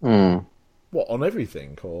 Wow. What, on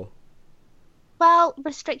everything, or? Well,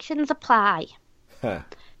 restrictions apply. Huh.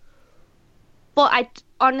 But I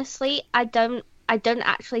don't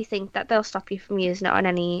actually think that they'll stop you from using it on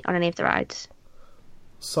any of the rides.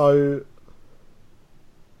 So,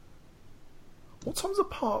 what time's the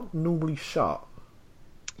park normally shut?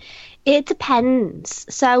 It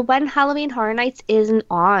depends. So when Halloween Horror Nights isn't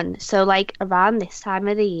on, so like around this time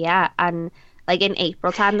of the year, and like in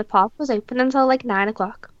April time, the park was open until like 9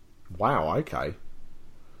 o'clock. Wow, okay.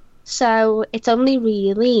 So it's only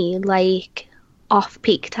really like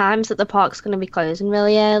off-peak times that the park's going to be closing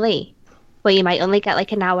really early, where you might only get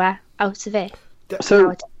like an hour out of it.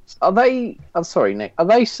 So are they... I'm sorry, Nick. Are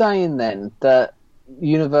they saying then that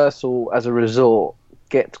Universal as a resort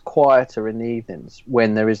gets quieter in the evenings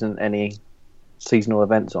when there isn't any seasonal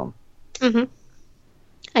events on?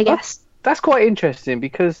 I guess. That's quite interesting,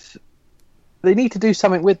 because they need to do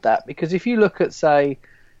something with that, because if you look at, say,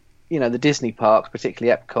 the Disney parks,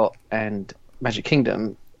 particularly Epcot and Magic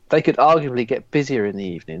Kingdom, they could arguably get busier in the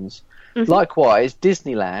evenings. Mm-hmm. Likewise,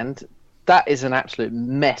 Disneyland, that is an absolute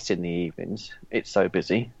mess in the evenings. It's so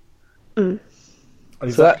busy. Mm.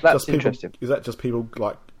 So that's interesting. Is that just people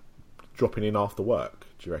like dropping in after work,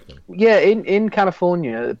 do you reckon? Yeah, in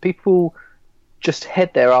California, people just head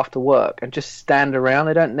there after work and just stand around.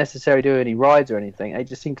 They don't necessarily do any rides or anything. They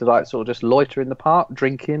just seem to sort of just loiter in the park,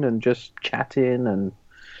 drinking and just chatting, and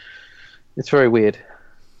it's very weird.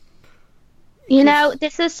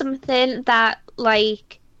 This is something that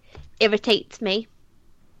irritates me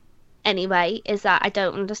anyway, is that I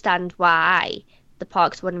don't understand why the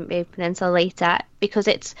parks wouldn't be open until later, because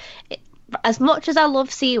as much as I love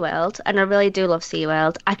SeaWorld, and I really do love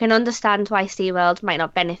SeaWorld, I can understand why SeaWorld might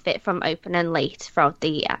not benefit from opening late throughout the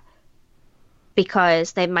year,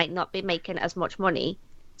 because they might not be making as much money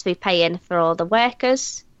to be paying for all the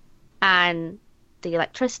workers and the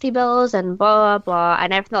electricity bills and blah, blah,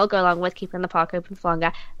 and everything that'll go along with keeping the park open for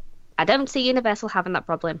longer. I don't see Universal having that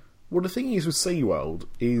problem. Well, the thing is with SeaWorld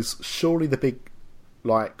is surely the big,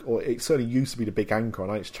 or it certainly used to be the big anchor, I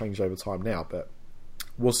know it's changed over time now, but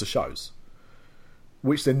was the shows.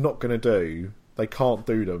 Which they're not going to do. They can't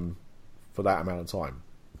do them for that amount of time.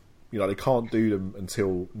 They can't do them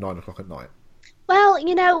until 9 o'clock at night. Well,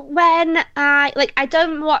 when I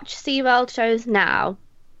don't watch SeaWorld shows now,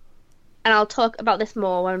 and I'll talk about this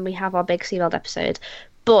more when we have our big SeaWorld episode,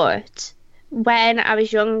 but when I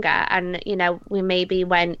was younger and, we maybe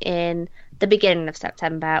went in the beginning of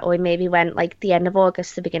September, or we maybe went the end of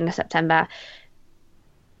August, the beginning of September,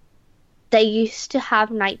 they used to have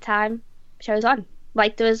nighttime shows on.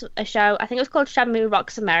 There was a show, I think it was called Shamu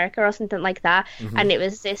Rocks America or something like that, mm-hmm. and it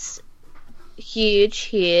was this huge,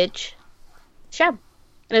 huge show. And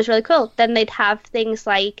it was really cool. Then they'd have things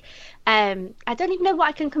I don't even know what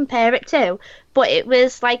I can compare it to, but it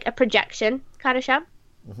was a projection kind of show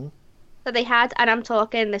mm-hmm. that they had, and I'm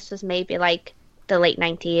talking, this was maybe the late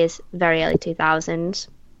 90s, very early 2000s.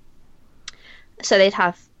 So they'd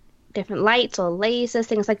have different lights or lasers,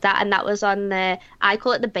 things like that, and that was on I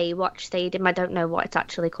call it the Baywatch Stadium. I don't know what it's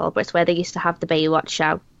actually called, but it's where they used to have the Baywatch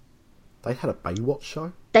show. They had a Baywatch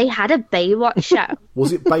show? They had a Baywatch show.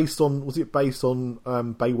 Was it based on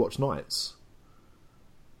Baywatch Nights?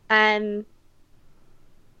 I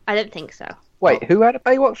don't think so. Wait, who had a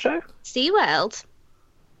Baywatch show? SeaWorld.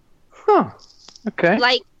 Huh. Okay.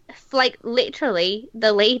 Literally,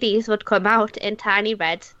 the ladies would come out in tiny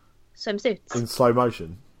red swimsuits. In slow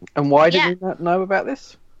motion? And why did you not know about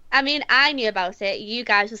this? I mean, I knew about it. You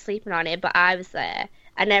guys were sleeping on it, but I was there.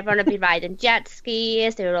 And everyone would be riding jet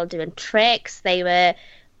skis. They were all doing tricks. They were...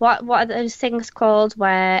 What are those things called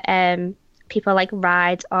where people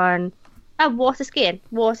ride on... Oh, water skiing.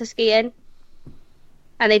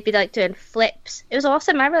 And they'd be doing flips. It was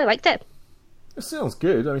awesome. I really liked it. It sounds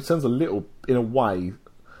good. I mean, it sounds a little... In a way,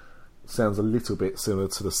 sounds a little bit similar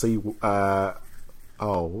to the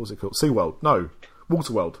what was it called? SeaWorld. No.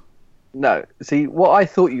 Waterworld. No. See, what I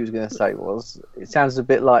thought you was going to say was, it sounds a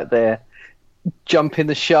bit like they're jumping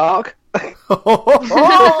the shark.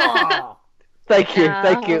 Thank you.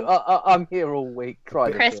 I'm here all week.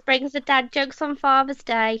 Chris brings the dad jokes on Father's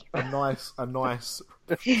Day. A nice slice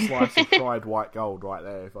of fried white gold right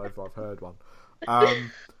there, if I've heard one.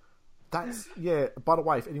 That's, yeah, by the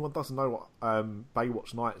way, if anyone doesn't know what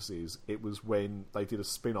Baywatch Nights is, it was when they did a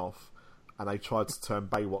spin-off and they tried to turn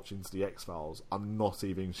Baywatch into the X-Files. I'm not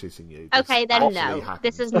even shitting you. Okay, then no. Happened.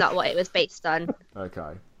 This is not what it was based on.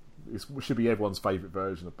 Okay. It should be everyone's favourite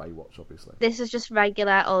version of Baywatch, obviously. This is just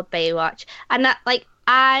regular old Baywatch. And that,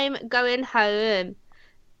 I'm going home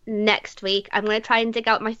next week. I'm going to try and dig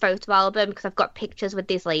out my photo album because I've got pictures with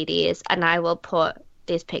these ladies, and I will put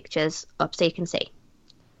these pictures up so you can see.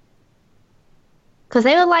 Because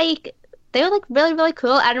they were really, really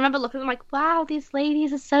cool. I remember looking at them wow, these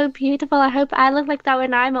ladies are so beautiful. I hope I look like that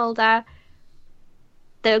when I'm older.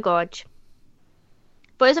 They were gorgeous.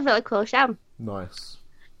 But it was a really cool show. Nice.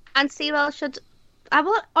 And SeaWorld should...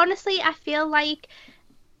 honestly, I feel like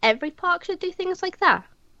every park should do things like that.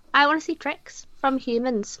 I want to see tricks from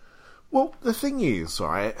humans. Well, the thing is,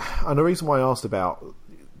 right, and the reason why I asked about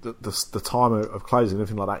the time of closing and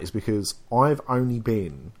everything like that is because I've only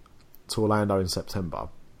been to Orlando in September.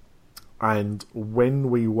 And when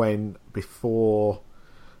we went before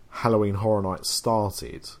Halloween Horror Nights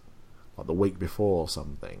started, the week before or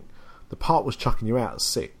something, the park was chucking you out at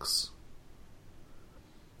 6.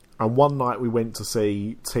 And one night we went to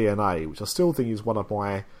see TNA, which I still think is one of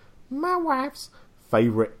my wife's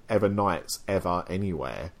favourite ever nights ever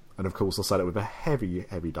anywhere. And of course I say that with a heavy,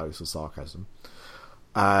 heavy dose of sarcasm.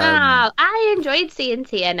 I enjoyed seeing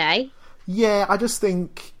TNA. Yeah, I just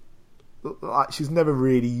think like she's never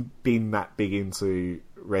really been that big into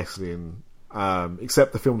wrestling,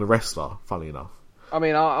 except the film The Wrestler, funny enough. I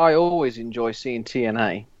mean, I always enjoy seeing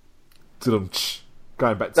TNA.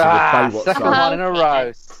 Going back to the Baywatch second show. one in a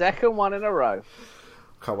row. Second one in a row.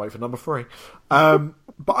 Can't wait for number 3.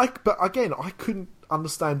 But again, I couldn't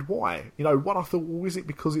understand why. You know, one, I thought, well, is it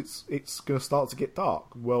because it's going to start to get dark?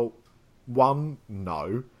 Well, one,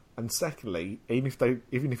 no, and secondly, even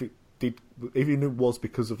if it was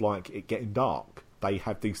because of like it getting dark, they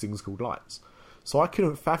have these things called lights. So I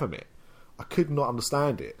couldn't fathom it. I could not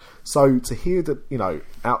understand it. So to hear that, you know,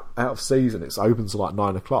 out of season, it's open to like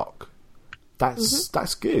 9 o'clock.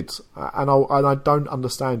 That's good, and I don't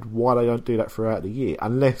understand why they don't do that throughout the year,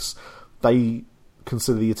 unless they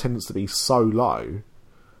consider the attendance to be so low,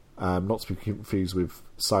 not to be confused with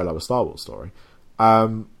Solo, a Star Wars story,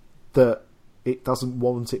 that it doesn't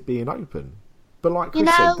warrant it being open. But like Chris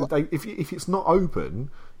said, if it's not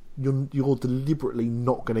open, you're deliberately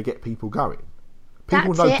not going to get people going.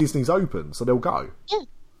 People know Disney's open, so they'll go. Yeah,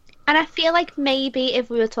 and I feel like maybe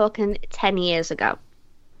if we were talking 10 years ago,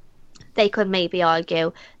 they could maybe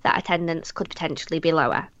argue that attendance could potentially be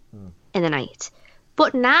lower in the night.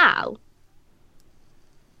 But now,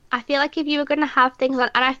 I feel like if you were going to have things on,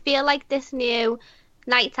 and I feel like this new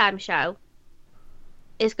nighttime show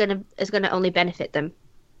is going to only benefit them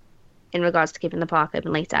in regards to keeping the park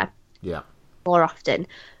open later. Yeah. More often.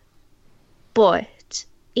 But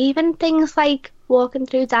even things like walking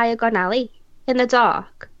through Diagon Alley in the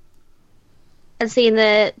dark and seeing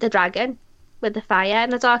the dragon with the fire in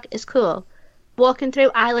the dark is cool. Walking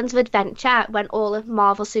through Islands of Adventure when all of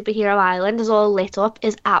Marvel Superhero Island is all lit up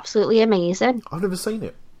is absolutely amazing. I've never seen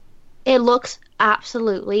it. It looks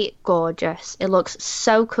absolutely gorgeous. It looks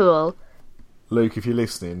so cool. Luke, if you're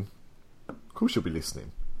listening, of course you'll be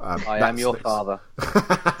listening. I am your father.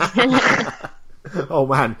 Oh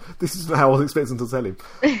man, this is how I was expecting to tell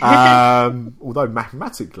him. Although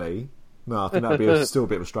mathematically, no, I think that'd be still a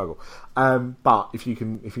bit of a struggle. But if you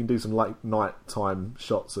can do some late night time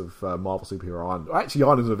shots of Marvel Superhero Island, or actually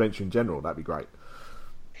Islands of Adventure in general, that'd be great.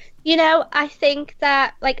 You know, I think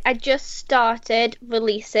that I just started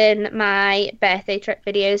releasing my birthday trip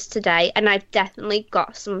videos today, and I've definitely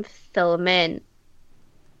got some filming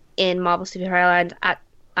in Marvel Superhero Island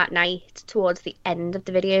at night towards the end of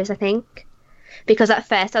the videos, I think. Because at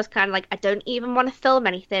first I was kind of like, I don't even want to film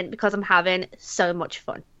anything because I'm having so much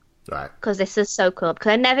fun. Right. Because this is so cool.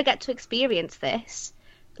 Because I never get to experience this.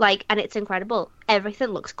 And it's incredible. Everything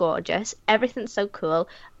looks gorgeous. Everything's so cool.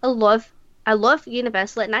 I love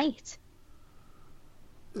Universal at night.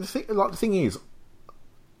 The thing is,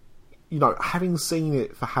 you know, having seen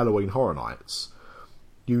it for Halloween Horror Nights,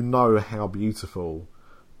 you know how beautiful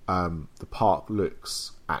the park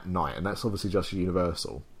looks at night, and that's obviously just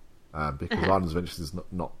Universal, because Islands of Adventure is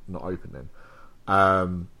not open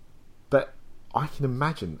then. But I can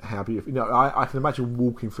imagine how beautiful. You know, I can imagine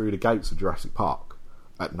walking through the gates of Jurassic Park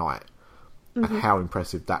at night, and how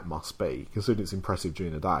impressive that must be, considering it's impressive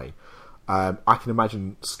during the day. I can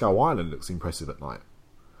imagine Skull Island looks impressive at night.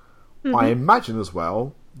 I imagine as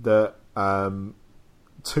well that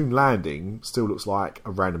Toon Landing still looks like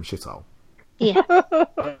a random shithole. Yeah.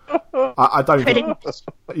 I don't think,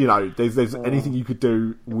 you know, there's anything you could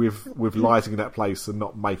do with lighting in that place and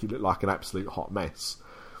not make it look like an absolute hot mess.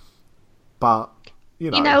 But,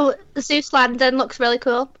 you know, Zeus Landing looks really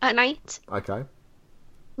cool at night. Okay.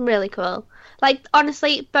 Really cool.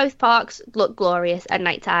 Honestly, both parks look glorious at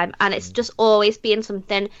nighttime, and it's just always been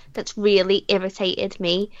something that's really irritated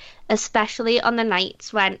me, especially on the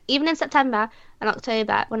nights when, even in September and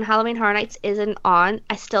October, when Halloween Horror Nights isn't on,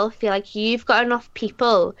 I still feel like you've got enough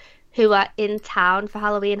people who are in town for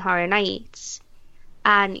Halloween Horror Nights,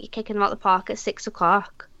 and you're kicking them out the park at 6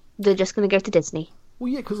 o'clock. They're just going to go to Disney. Well,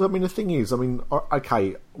 yeah, because, I mean, the thing is, I mean,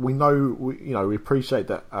 okay, we know, we appreciate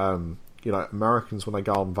that, you know, Americans, when they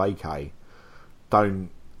go on vacay, don't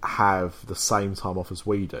have the same time off as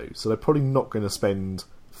we do. So they're probably not going to spend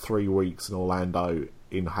 3 weeks in Orlando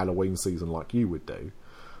in Halloween season like you would do.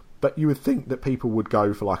 But you would think that people would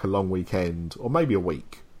go for like a long weekend, or maybe a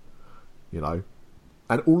week, you know.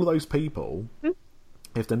 And all of those people,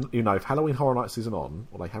 if Halloween Horror Nights isn't on,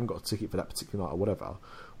 or they haven't got a ticket for that particular night or whatever,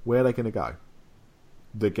 where are they going to go?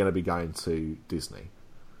 They're going to be going to Disney.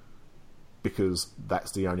 Because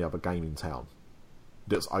that's the only other game in town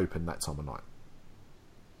that's open that time of night.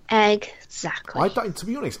 Exactly. To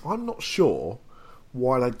be honest, I'm not sure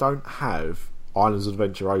why they don't have Islands of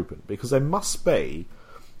Adventure open, because there must be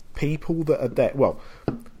people that are there. Well,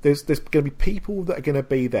 there's going to be people that are going to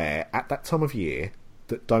be there at that time of year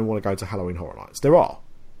that don't want to go to Halloween Horror Nights. There are.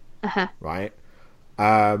 right?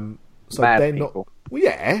 So Mad they're people. not. Well,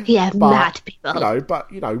 yeah, Yeah, but, mad people.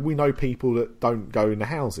 But we know people that don't go in the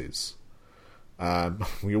houses.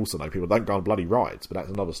 We also know people that don't go on bloody rides, but that's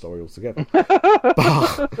another story altogether.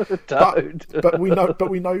 but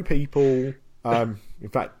we know people. In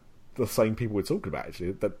fact, the same people we're talking about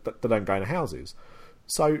actually that don't go in the houses.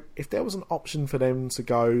 So if there was an option for them to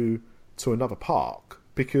go to another park,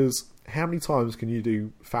 because how many times can you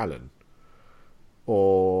do Fallon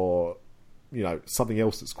or something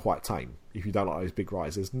else that's quite tame? If you don't like those big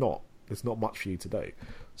rides, there's not much for you to do.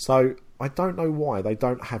 So I don't know why they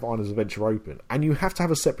don't have Islands of Adventure open, and you have to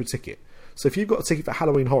have a separate ticket. So if you've got a ticket for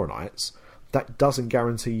Halloween Horror Nights, that doesn't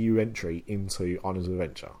guarantee you entry into Islands of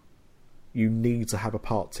Adventure. You need to have a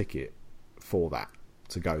part ticket for that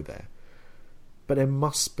to go there. But there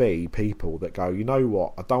must be people that go, you know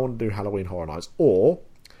what, I don't want to do Halloween Horror Nights, or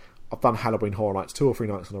I've done Halloween Horror Nights 2 or 3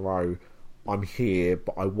 nights in a row, I'm here,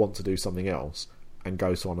 but I want to do something else, and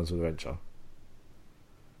go to Islands of Adventure.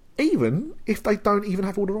 Even if they don't even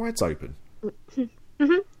have all the rides open.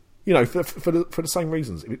 Mm-hmm. For the same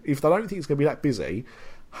reasons. If they don't think it's going to be that busy,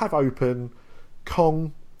 have open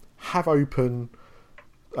Kong, have open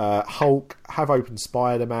Hulk, have open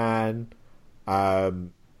Spider-Man,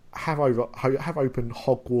 have open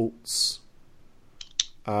Hogwarts,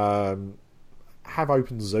 have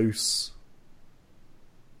open Zeus,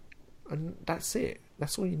 and that's it.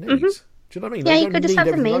 That's all you need. Mm-hmm. Do you know what I mean? Yeah, They you don't could just need have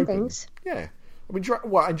the everything main open. things. Yeah. I mean,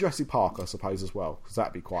 and Jurassic Park, I suppose, as well, because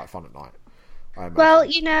that'd be quite fun at night. Well,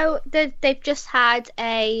 they've just had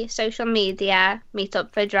a social media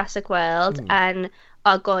meetup for Jurassic World, and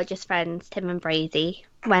our gorgeous friends Tim and Brady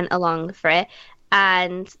went along for it,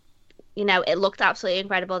 and it looked absolutely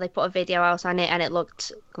incredible. They put a video out on it, and it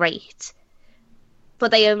looked great.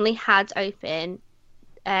 But they only had open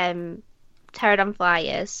Pterodon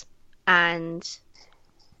Flyers and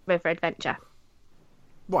River Adventure.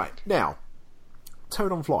 Right, now,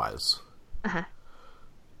 Pterodon Flyers. Uh-huh.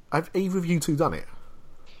 Have either of you two done it?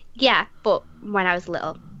 Yeah, but when I was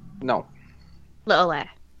little. No. Little there.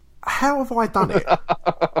 How have I done it?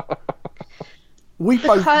 Me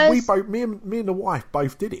and the wife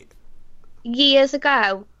both did it. Years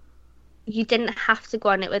ago, you didn't have to go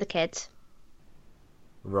on it with a kid.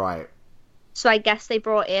 Right. So I guess they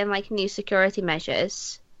brought in new security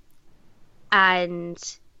measures, and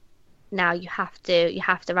now you have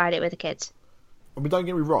to ride it with a kid. I mean, don't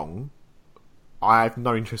get me wrong, I have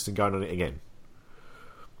no interest in going on it again,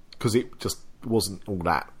 because it just wasn't all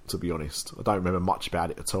that, to be honest. I don't remember much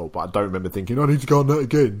about it at all, but I don't remember thinking, I need to go on that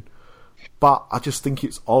again. But I just think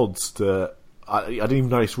it's odd to... I didn't even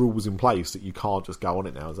know this rule was in place that you can't just go on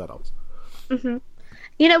it now as adults. Mm-hmm.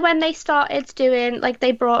 When they started doing,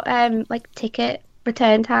 they brought, ticket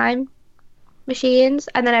return time machines,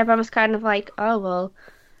 and then everyone was kind of like, oh, well,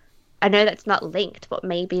 I know that's not linked, but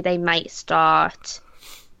maybe they might start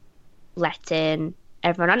letting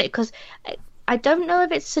everyone on it, because I don't know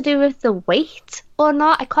if it's to do with the weight or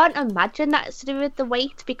not. I can't imagine that it's to do with the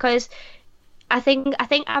weight, because I think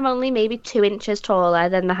I'm only maybe 2 inches taller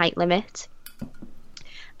than the height limit,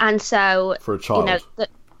 and so for a child,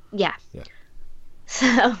 yeah.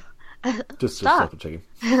 So just stop it, chicken.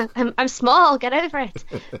 I'm small. Get over it.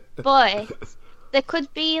 But there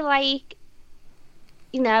could be a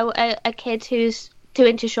kid who's 2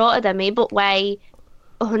 inches shorter than me, but weigh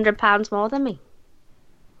 100 pounds more than me.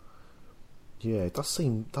 Yeah, it does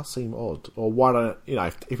seem odd. Or why don't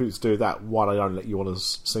if it's do that, why they don't let you on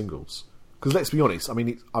as singles? Because let's be honest, I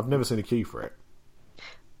mean, I've never seen a queue for it.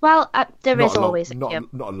 Well, there is always a queue.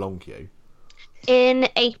 Not a long queue. In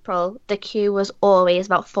April, the queue was always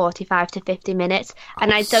about 45 to 50 minutes,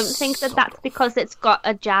 and I don't think that's because it's got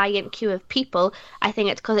a giant queue of people. I think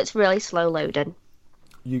it's because it's really slow loading.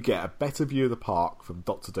 You get a better view of the park from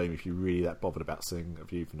Doctor Doom if you're really that bothered about seeing a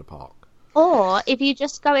view from the park. Or if you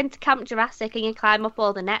just go into Camp Jurassic and you climb up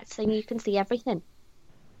all the nets, and you can see everything.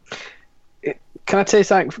 Can I tell you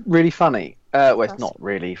something really funny? Well, it's not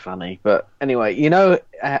really funny, but anyway,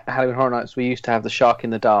 Halloween Horror Nights, we used to have the Shark in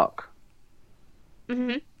the Dark.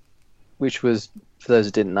 Mm-hmm. Which was, for those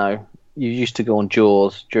who didn't know, you used to go on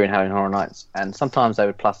Jaws during Halloween Horror Nights, and sometimes they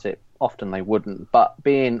would plus it, often they wouldn't, but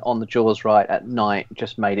being on the Jaws ride at night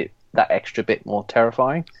just made it that extra bit more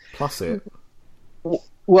terrifying. Plus it?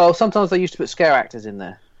 Well, sometimes they used to put scare actors in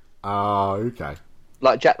there. Oh, okay.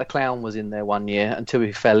 Like Jack the Clown was in there one year until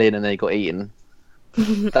he fell in and then he got eaten.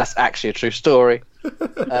 That's actually a true story.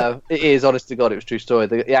 It is, honest to God, it was a true story.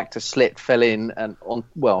 The actor slipped, fell in, and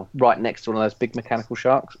right next to one of those big mechanical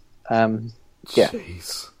sharks. Yeah.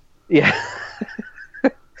 Jeez. Yeah.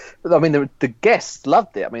 But I mean, the guests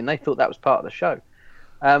loved it. I mean, they thought that was part of the show.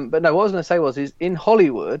 But no, what I was going to say is in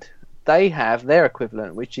Hollywood they have their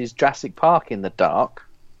equivalent, which is Jurassic Park in the dark.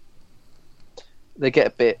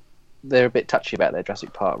 They're a bit touchy about their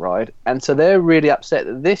Jurassic Park ride, and so they're really upset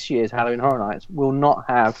that this year's Halloween Horror Nights will not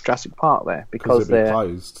have Jurassic Park there because they're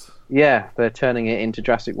closed. Yeah, they're turning it into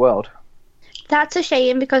Jurassic World. That's a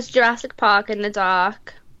shame because Jurassic Park in the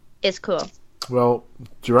dark is cool. Well,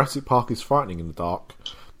 Jurassic Park is frightening in the dark.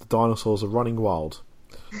 The dinosaurs are running wild.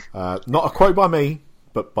 Not a quote by me,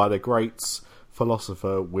 but by the great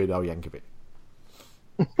philosopher Weird Al Yankovic.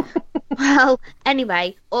 Well,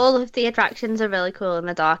 anyway, all of the attractions are really cool in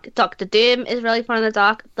the dark. Doctor Doom is really fun in the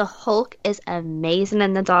dark. The Hulk is amazing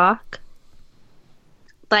in the dark.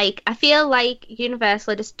 Like, I feel like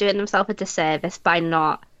Universal are just doing themselves a disservice by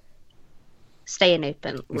not staying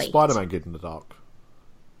open late. Is Spider-Man good in the dark?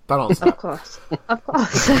 Don't answer Of course. Of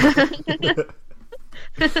course.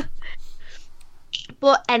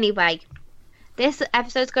 But anyway, this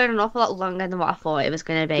episode's going an awful lot longer than what I thought it was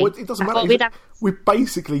going to be. Well, it doesn't matter. We've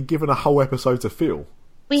basically given a whole episode to Phil.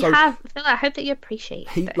 Phil, I hope that you appreciate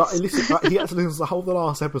this. He had to listen to the whole of the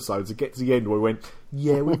last episode to get to the end where we went,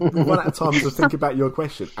 yeah, we've run out of time to think about your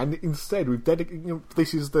question. And instead, we've dedicated...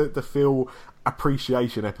 this is the Phil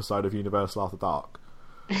appreciation episode of Universal After Dark.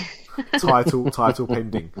 title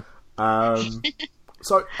pending.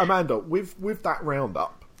 So, Amanda, with that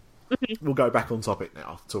roundup, we'll go back on topic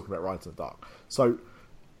now, talking about Rides in the Dark. So,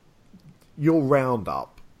 your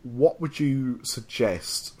roundup, what would you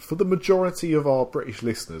suggest, for the majority of our British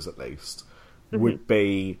listeners at least, would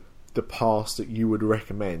be the pass that you would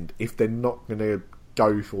recommend if they're not going to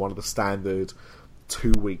go for one of the standard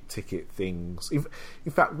 2-week ticket things?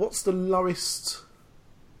 In fact, what's the lowest...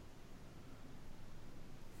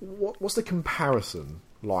 What's the comparison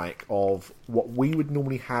like of what we would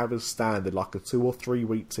normally have as standard, like a 2 or 3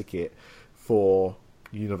 week ticket for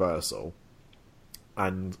Universal,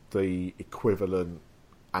 and the equivalent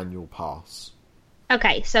annual pass?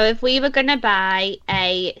 Okay, so if we were going to buy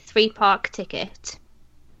a 3-park ticket,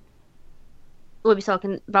 we'll be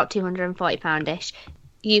talking about £240-ish.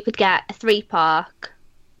 You could get a 3-park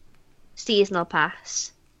seasonal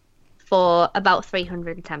pass for about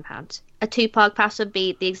 £310. A 2-park pass would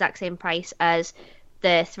be the exact same price as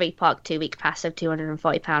the 3-park 2-week pass of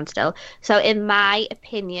 £240 still. So in my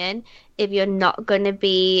opinion, if you're not going to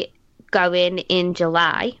be going in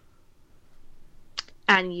July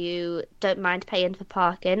and you don't mind paying for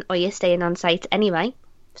parking, or you're staying on site anyway,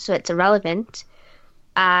 so it's irrelevant,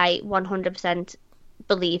 I 100%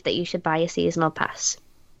 believe that you should buy a seasonal pass.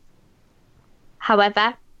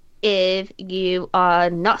 However, if you are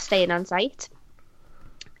not staying on site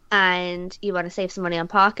and you want to save some money on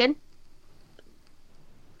parking,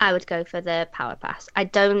 I would go for the Power Pass. I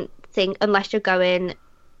don't think, unless you're going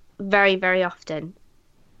very, very often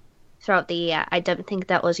throughout the year, I don't think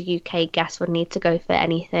that us UK guests would need to go for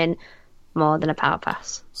anything more than a Power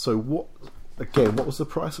Pass. So what was the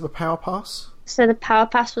price of a Power Pass? So the Power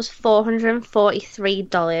Pass was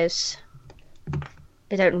 $443.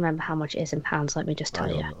 I don't remember how much it is in pounds, let me just tell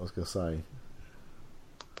you. I was going to say.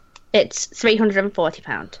 It's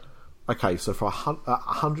 £340. Okay, so for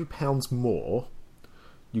 £100 more,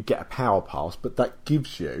 you get a Power Pass, but that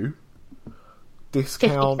gives you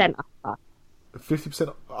discount... 50% off.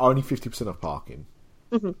 50%, only 50% off parking.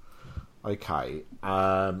 Mm-hmm. Okay,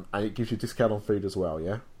 and it gives you a discount on food as well,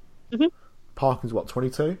 yeah? Mm-hmm. Parking's what,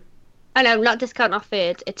 22? Oh no, not discount off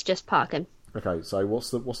food, it's just parking. Okay, so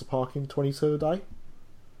what's the parking? 22 a day?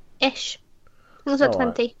 Ish. I think it's about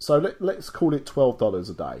 20. Right. So let's call it $12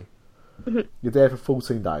 a day. Mm-hmm. You're there for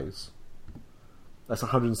 14 days. That's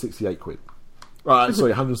 168 quid. Right,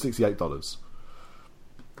 sorry, $168.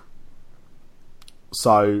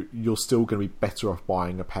 So you're still going to be better off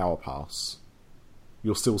buying a Power Pass.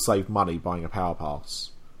 You'll still save money buying a Power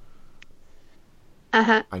Pass.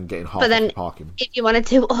 And getting half the parking. If you want to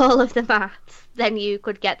do all of the maths, then you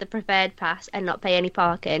could get the preferred pass and not pay any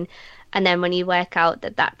parking. And then when you work out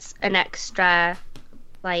that that's an extra,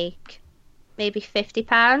 like, maybe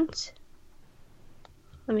 £50.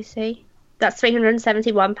 Let me see. That's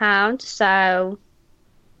 £371. So,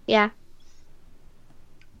 yeah.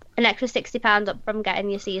 An extra £60 up from getting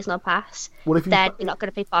your seasonal pass. Well, then you're not going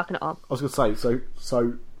to pay parking at all. I was going to say,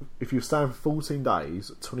 so if you're staying for 14 days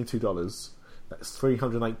at $22, that's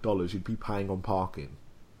 $308 you'd be paying on parking.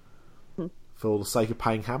 For the sake of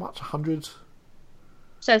paying how much? 100?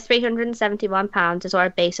 So £371 is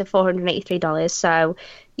our base of $483. So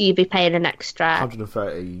you'd be paying an extra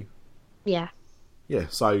 130. Yeah. Yeah.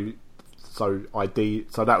 So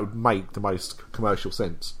that would make the most commercial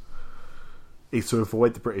sense. Is to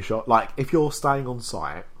avoid the British, like if you're staying on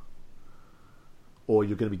site, or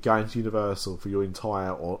you're going to be going to Universal for your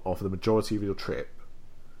entire or for the majority of your trip,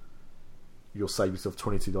 you'll save yourself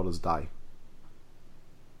 $22 a day.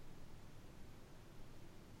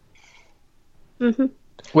 Mm-hmm.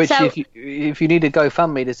 Which, So- if you need a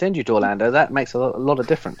GoFundMe to send you to Orlando, that makes a lot of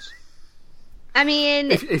difference. I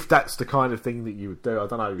mean, If that's the kind of thing that you would do, I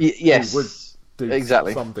don't know. Yes, who would do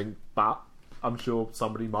exactly. something, but I'm sure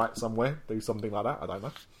somebody might somewhere do something like that. I don't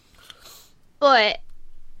know. but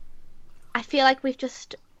I feel like we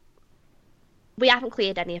haven't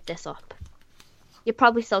cleared any of this up. You're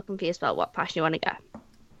probably still confused about what pass you want to go.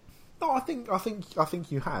 No, I think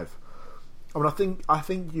you have. I mean, I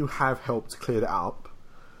think you have helped clear that up.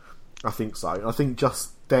 I think so. And I think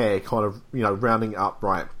just there, kind of, rounding it up,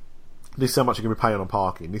 right? This is how much you're going to be paying on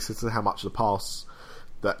parking. This is how much the pass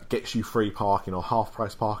that gets you free parking or half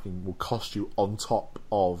price parking will cost you on top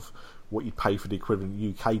of what you pay for the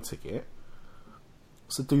equivalent UK ticket.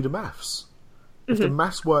 So do the maths. If the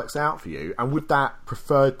maths works out for you, and with that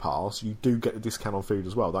preferred pass, you do get a discount on food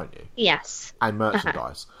as well, don't you? Yes. And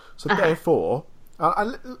merchandise. So therefore,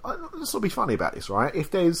 let's not be funny about this, right?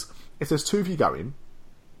 If there's 2 of you going,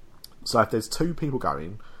 so if there's 2 people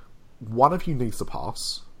going, one of you needs the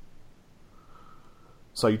pass,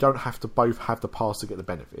 so you don't have to both have the pass to get the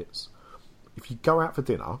benefits. If you go out for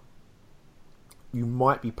dinner, you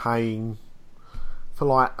might be paying for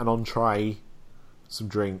like an entree, some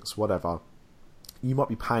drinks, whatever. You might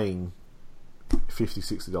be paying $50,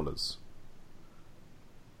 $60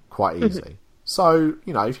 quite easy. So,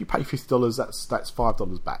 if you pay $50, that's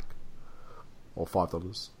 $5 back, or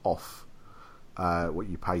 $5 off what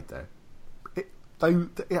you paid there. It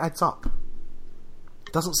adds up.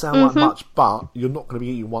 It doesn't sound like much, but you're not going to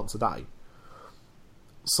be eating once a day.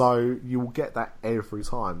 So you will get that every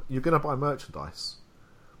time. You're going to buy merchandise.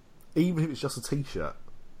 Even if it's just a t-shirt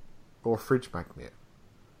or a fridge magnet,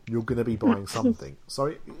 you're going to be buying something.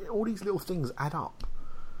 So all these little things add up.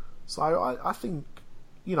 So I think,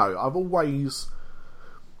 I've always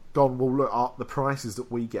gone, well, look, the prices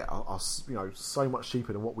that we get are so much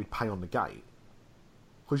cheaper than what we pay on the gate.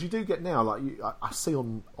 Because you do get now, like, I see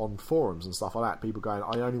on forums and stuff like that, people going,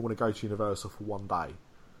 I only want to go to Universal for one day.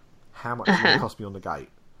 How much does it cost me on the gate?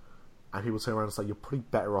 And people turn around and say, you're probably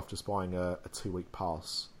better off just buying a 2-week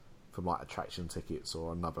pass from, like, attraction tickets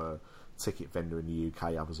or another ticket vendor in the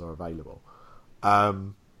UK. Others are available.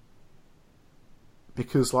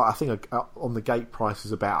 Because, like, I think on the gate price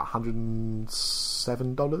is about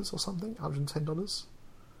 $107 or something, $110. I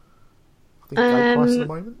think the gate price at the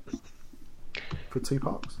moment for 2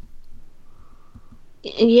 parks.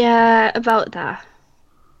 Yeah, about that.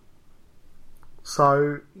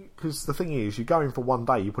 So, because the thing is, you're going for one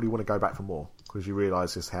day, you probably want to go back for more because you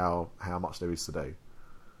realise just how much there is to do.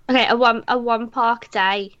 Okay, a one park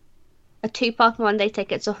day, a 2 park Monday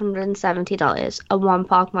ticket's $170. A 1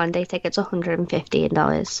 park Monday ticket's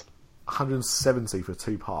 $115. $170 for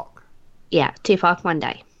 2 park. Yeah, 2 park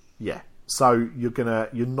Monday. Yeah. So you're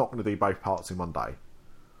not gonna do both parts in one day.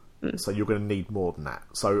 So you're gonna need more than that.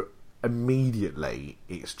 So immediately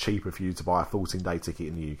it's cheaper for you to buy a 14-day ticket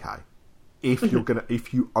in the UK. If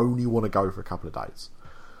you only want to go for a couple of days.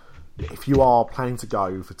 If you are planning to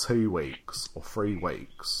go for 2 weeks or 3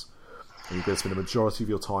 weeks, and you're going to spend the majority of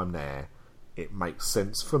your time there, it makes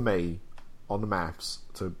sense for me, on the maths,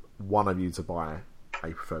 to one of you to buy a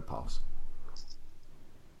preferred pass.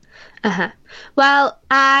 Well,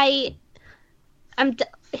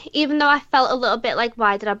 even though I felt a little bit like,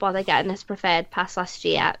 why did I bother getting this preferred pass last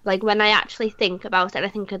year? Like, when I actually think about it, I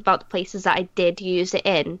think about the places that I did use it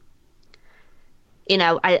in.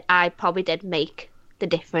 I probably did make the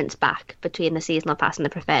difference back between the seasonal pass and the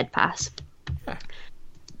preferred pass. Yeah.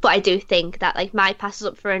 But I do think that, like, my pass is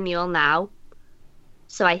up for renewal now.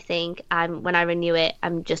 So I think when I renew it,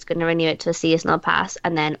 I'm just going to renew it to a seasonal pass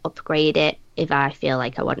and then upgrade it if I feel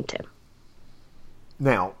like I want to.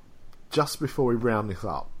 Now, just before we round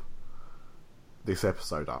this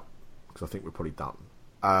episode up, because I think we're probably done.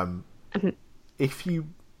 If you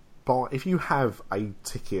have a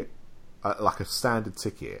ticket, like a standard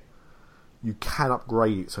ticket, you can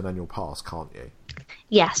upgrade it to an annual pass, can't you?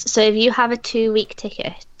 Yes. So if you have a 2-week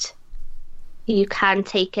ticket, you can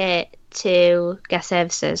take it to guest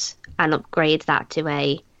services and upgrade that to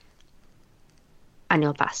a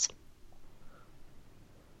annual pass.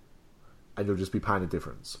 And you'll just be paying the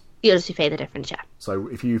difference. You'll just pay the difference, yeah. So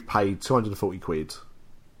if you've paid £240,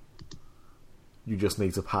 you just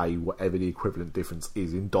need to pay whatever the equivalent difference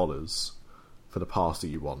is in dollars for the pass that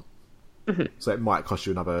you want. So it might cost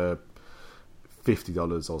you another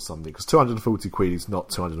 $50 or something, because £240 is not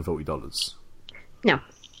 $240. No.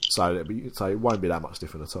 So it won't be that much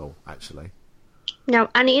different at all, actually. No,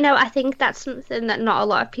 and I think that's something that not a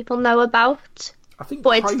lot of people know about. I think,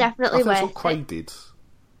 but it's definitely that's worth what Craig it. did.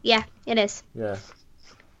 Yeah, it is. Yeah.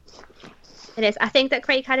 It is. I think that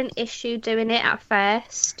Craig had an issue doing it at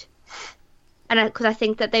first, and because I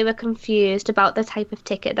think that they were confused about the type of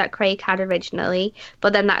ticket that Craig had originally,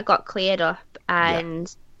 but then that got cleared up,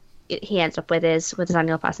 and he ends up with his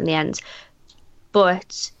annual pass in the end.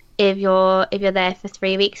 But if you're there for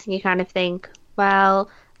 3 weeks and you kind of think, well,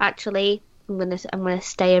 actually, I'm gonna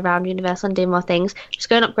stay around Universal and do more things, just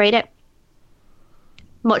go and upgrade it.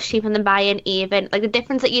 Much cheaper than buying even like the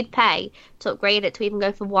difference that you'd pay to upgrade it to even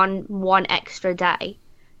go for one extra day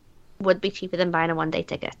would be cheaper than buying a 1-day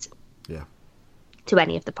ticket. Yeah. To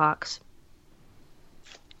any of the parks.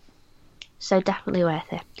 So definitely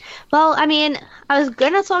worth it. Well, I mean, I was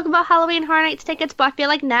gonna talk about Halloween Horror Nights tickets, but I feel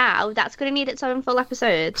like now that's gonna need its own full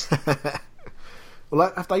episode.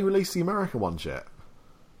 Well, have they released the American ones yet?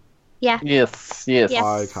 Yeah. Yes.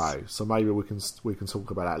 Okay, so maybe we can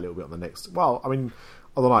talk about that a little bit on the next. Well, I mean,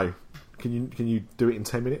 I don't know. Can you do it in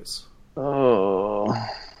 10 minutes? Oh.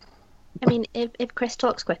 I mean, if Chris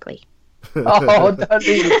talks quickly. Oh, don't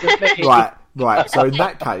leave it to me. Right. So in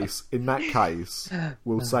that case,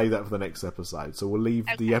 we'll say that for the next episode. So we'll leave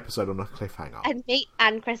the episode on a cliffhanger. And me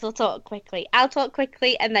and Chris will talk quickly. I'll talk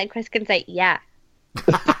quickly, and then Chris can say, yeah.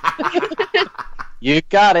 You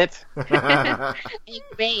got it. I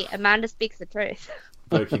agree. Amanda speaks the truth.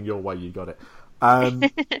 Working your way, you got it.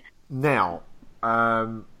 Now,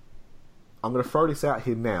 I'm going to throw this out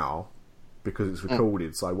here now because it's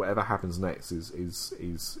recorded. So whatever happens next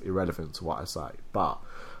is irrelevant to what I say. But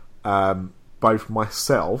both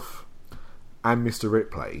myself and Mr.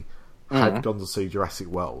 Ripley had gone to see Jurassic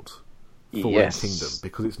World: Fallen Kingdom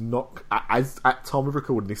because it's not at time of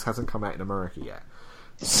recording. This hasn't come out in America yet.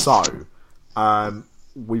 So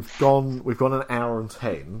we've gone an hour and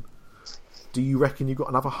 10. Do you reckon you've got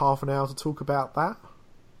another half an hour to talk about that?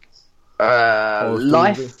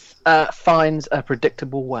 Life finds a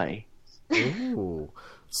predictable way. Ooh.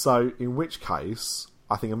 So in which case,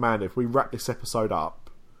 I think, Amanda, if we wrap this episode up,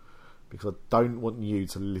 because I don't want you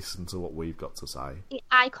to listen to what we've got to say.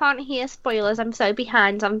 I can't hear spoilers. I'm so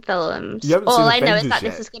behind on films. You haven't All seen I know is Avengers that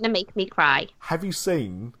yet. this is going to make me cry. Have you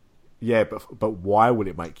seen? Yeah, but why would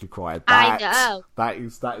it make you cry? I know. That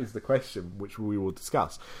is the question, which we will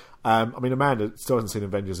discuss. I mean, Amanda still hasn't seen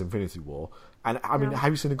Avengers: Infinity War, and I mean,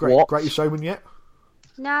 have you seen the Greatest Showman yet?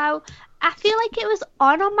 No, I feel like it was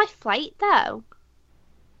on my flight though.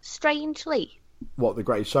 Strangely. What, The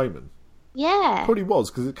Greatest Showman? Yeah. Probably was,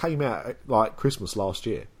 because it came out at, like, Christmas last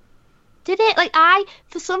year. Did it? Like,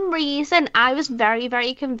 for some reason, I was very,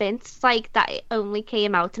 very convinced, like, that it only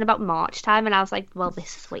came out in about March time, and I was like, well,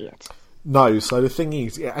 this is weird. No, so the thing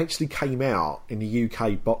is, it actually came out in the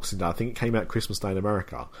UK Boxing Day. I think it came out Christmas Day in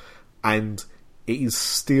America, and it is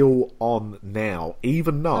still on now,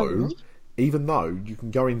 even though you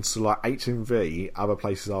can go into, like, HMV, other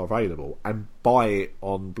places are available, and buy it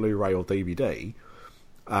on Blu-ray or DVD.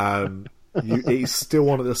 It's still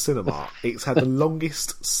on at the cinema. It's had the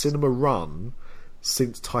longest cinema run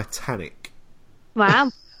since Titanic.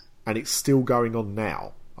 Wow. And it's still going on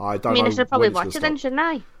now. I don't know. I should probably when it's watch it gonna then, stop. shouldn't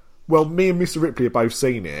I? Well, me and Mr. Ripley have both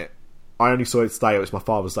seen it. I only saw it today. It was my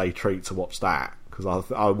Father's Day treat to watch that because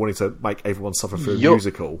I wanted to make everyone suffer through a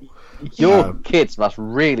musical. Your kids must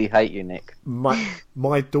really hate you, Nick.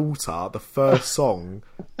 My daughter, the first song,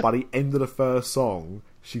 by the end of the first song,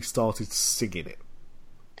 she started singing it.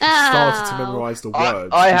 She started to memorise the words.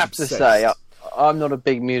 I have to say, I'm not a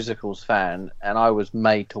big musicals fan, and I was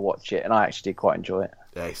made to watch it, and I actually quite enjoy it.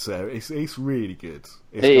 Yeah, it's really good.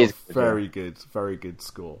 It is very good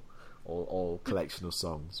score or collection of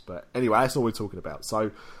songs. But anyway, that's all we're talking about. So,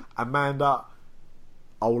 Amanda,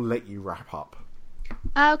 I'll let you wrap up.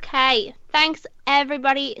 Okay, thanks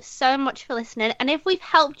everybody so much for listening. And if we've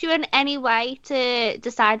helped you in any way to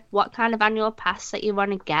decide what kind of annual pass that you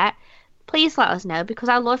want to get, please let us know, because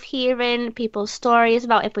I love hearing people's stories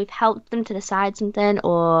about if we've helped them to decide something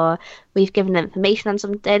or we've given them information on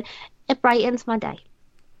something. It brightens my day.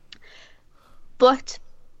 But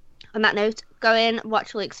on that note, go and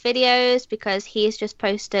watch Luke's videos because he's just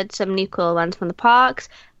posted some new cool ones from the parks.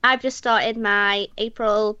 I've just started my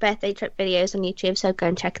April birthday trip videos on YouTube, so go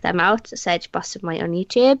and check them out. Search Boston White on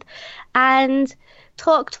YouTube. And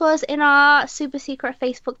talk to us in our super secret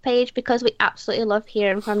Facebook page because we absolutely love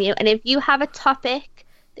hearing from you. And if you have a topic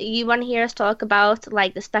that you want to hear us talk about,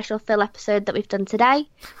 like the special Phil episode that we've done today,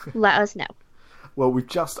 let us know. Well, we've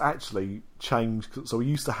just actually changed. So we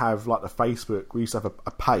used to have, like, the Facebook, we used to have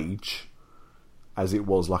a page, as it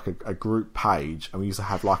was, like a group page, and we used to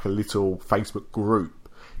have, like, a little Facebook group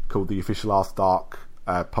called the Official After Dark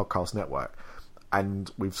Podcast Network.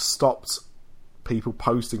 and we've stopped people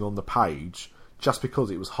posting on the page just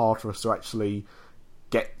because it was hard for us to actually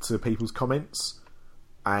get to people's comments,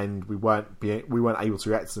 and we weren't able to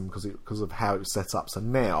react to them because of how it was set up. So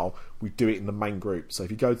now we do it in the main group. So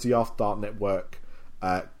if you go to the After Dark Network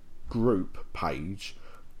group page,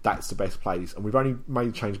 that's the best place. And we've only made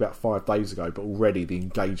a change about 5 days ago, but already the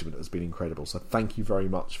engagement has been incredible. So thank you very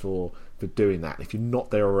much for doing that. If you're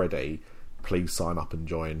not there already, please sign up and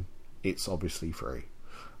join. It's obviously free,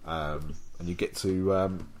 and you get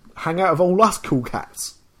to hang out with all us cool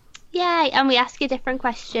cats. Yay! And we ask you different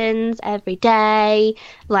questions every day,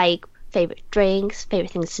 like favourite drinks,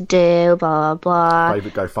 favourite things to do, blah, blah, blah.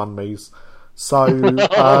 Favourite GoFundMes. So,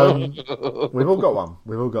 we've all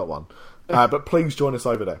got one. But please join us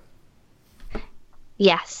over there.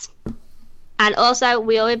 Yes. And also,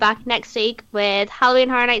 we'll be back next week with Halloween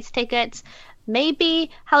Horror Nights tickets.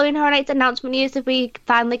 Maybe Halloween Horror Nights announcement news if we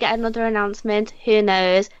finally get another announcement. Who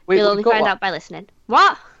knows? We'll only find out by listening.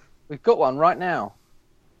 What? We've got one right now.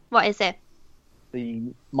 What is it?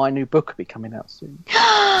 My new book will be coming out soon.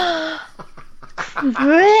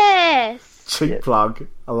 Chris! Cheap plug.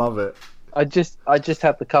 I love it. I just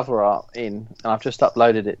had the cover art in, and I've just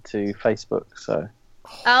uploaded it to Facebook. So.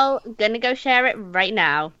 Oh, I'm gonna go share it right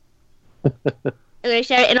now. I'm gonna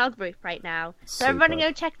share it in our group right now. So everyone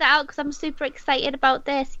go check that out because I'm super excited about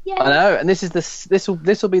this. Yeah. I know, and this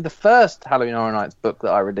will be the first Halloween Horror Nights book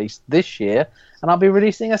that I released this year, and I'll be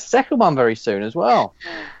releasing a second one very soon as well.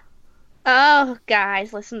 Oh,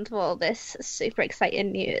 guys, listen to all this super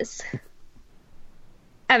exciting news.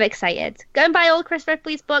 I'm excited. Go and buy all Chris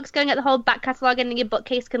Ripley's books. Go and get the whole back catalogue, and your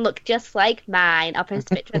bookcase can look just like mine. I'll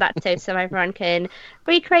post a picture of that too, so everyone can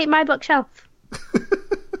recreate my bookshelf.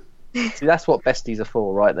 See, that's what besties are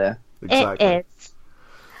for, right there. Exactly. It is.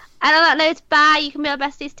 And on that note, bye. You can be our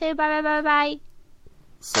besties too. Bye, bye, bye, bye.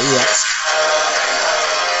 See ya.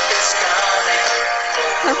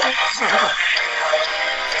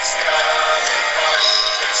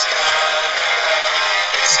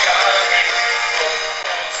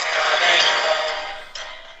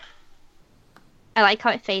 I like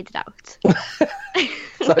how it faded out. So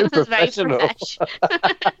This is very professional. fresh.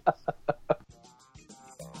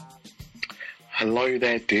 Hello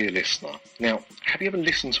there, dear listener. Now, have you ever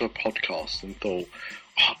listened to a podcast and thought,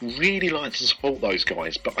 I'd really like to support those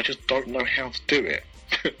guys, but I just don't know how to do it?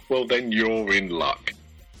 Well, then you're in luck.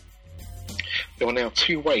 There are now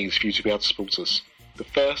 2 ways for you to be able to support us. The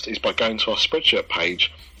first is by going to our Spreadshirt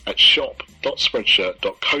page at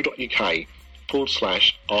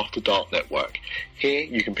shop.spreadshirt.co.uk/After Dark Network. Here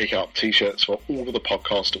you can pick up t-shirts for all of the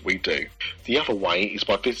podcasts that we do. The other way is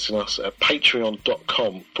by visiting us at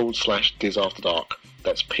patreon.com/DizAfterDark.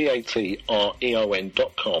 That's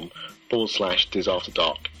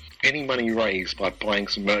patreon.com/DizAfterDark. Any money raised by buying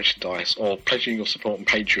some merchandise or pledging your support on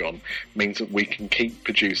Patreon means that we can keep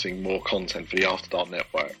producing more content for the After Dark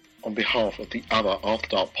Network. On behalf of the other After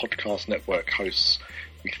Dark Podcast Network hosts,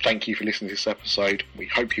 we thank you for listening to this episode. We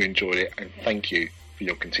hope you enjoyed it, and thank you for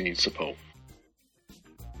your continued support.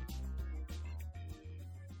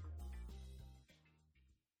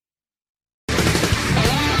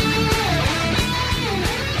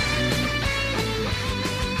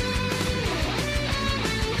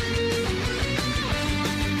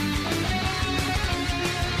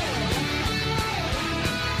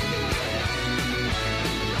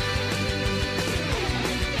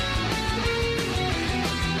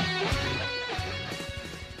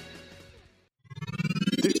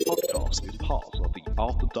 This podcast is part of the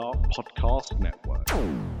After Dark Podcast Network.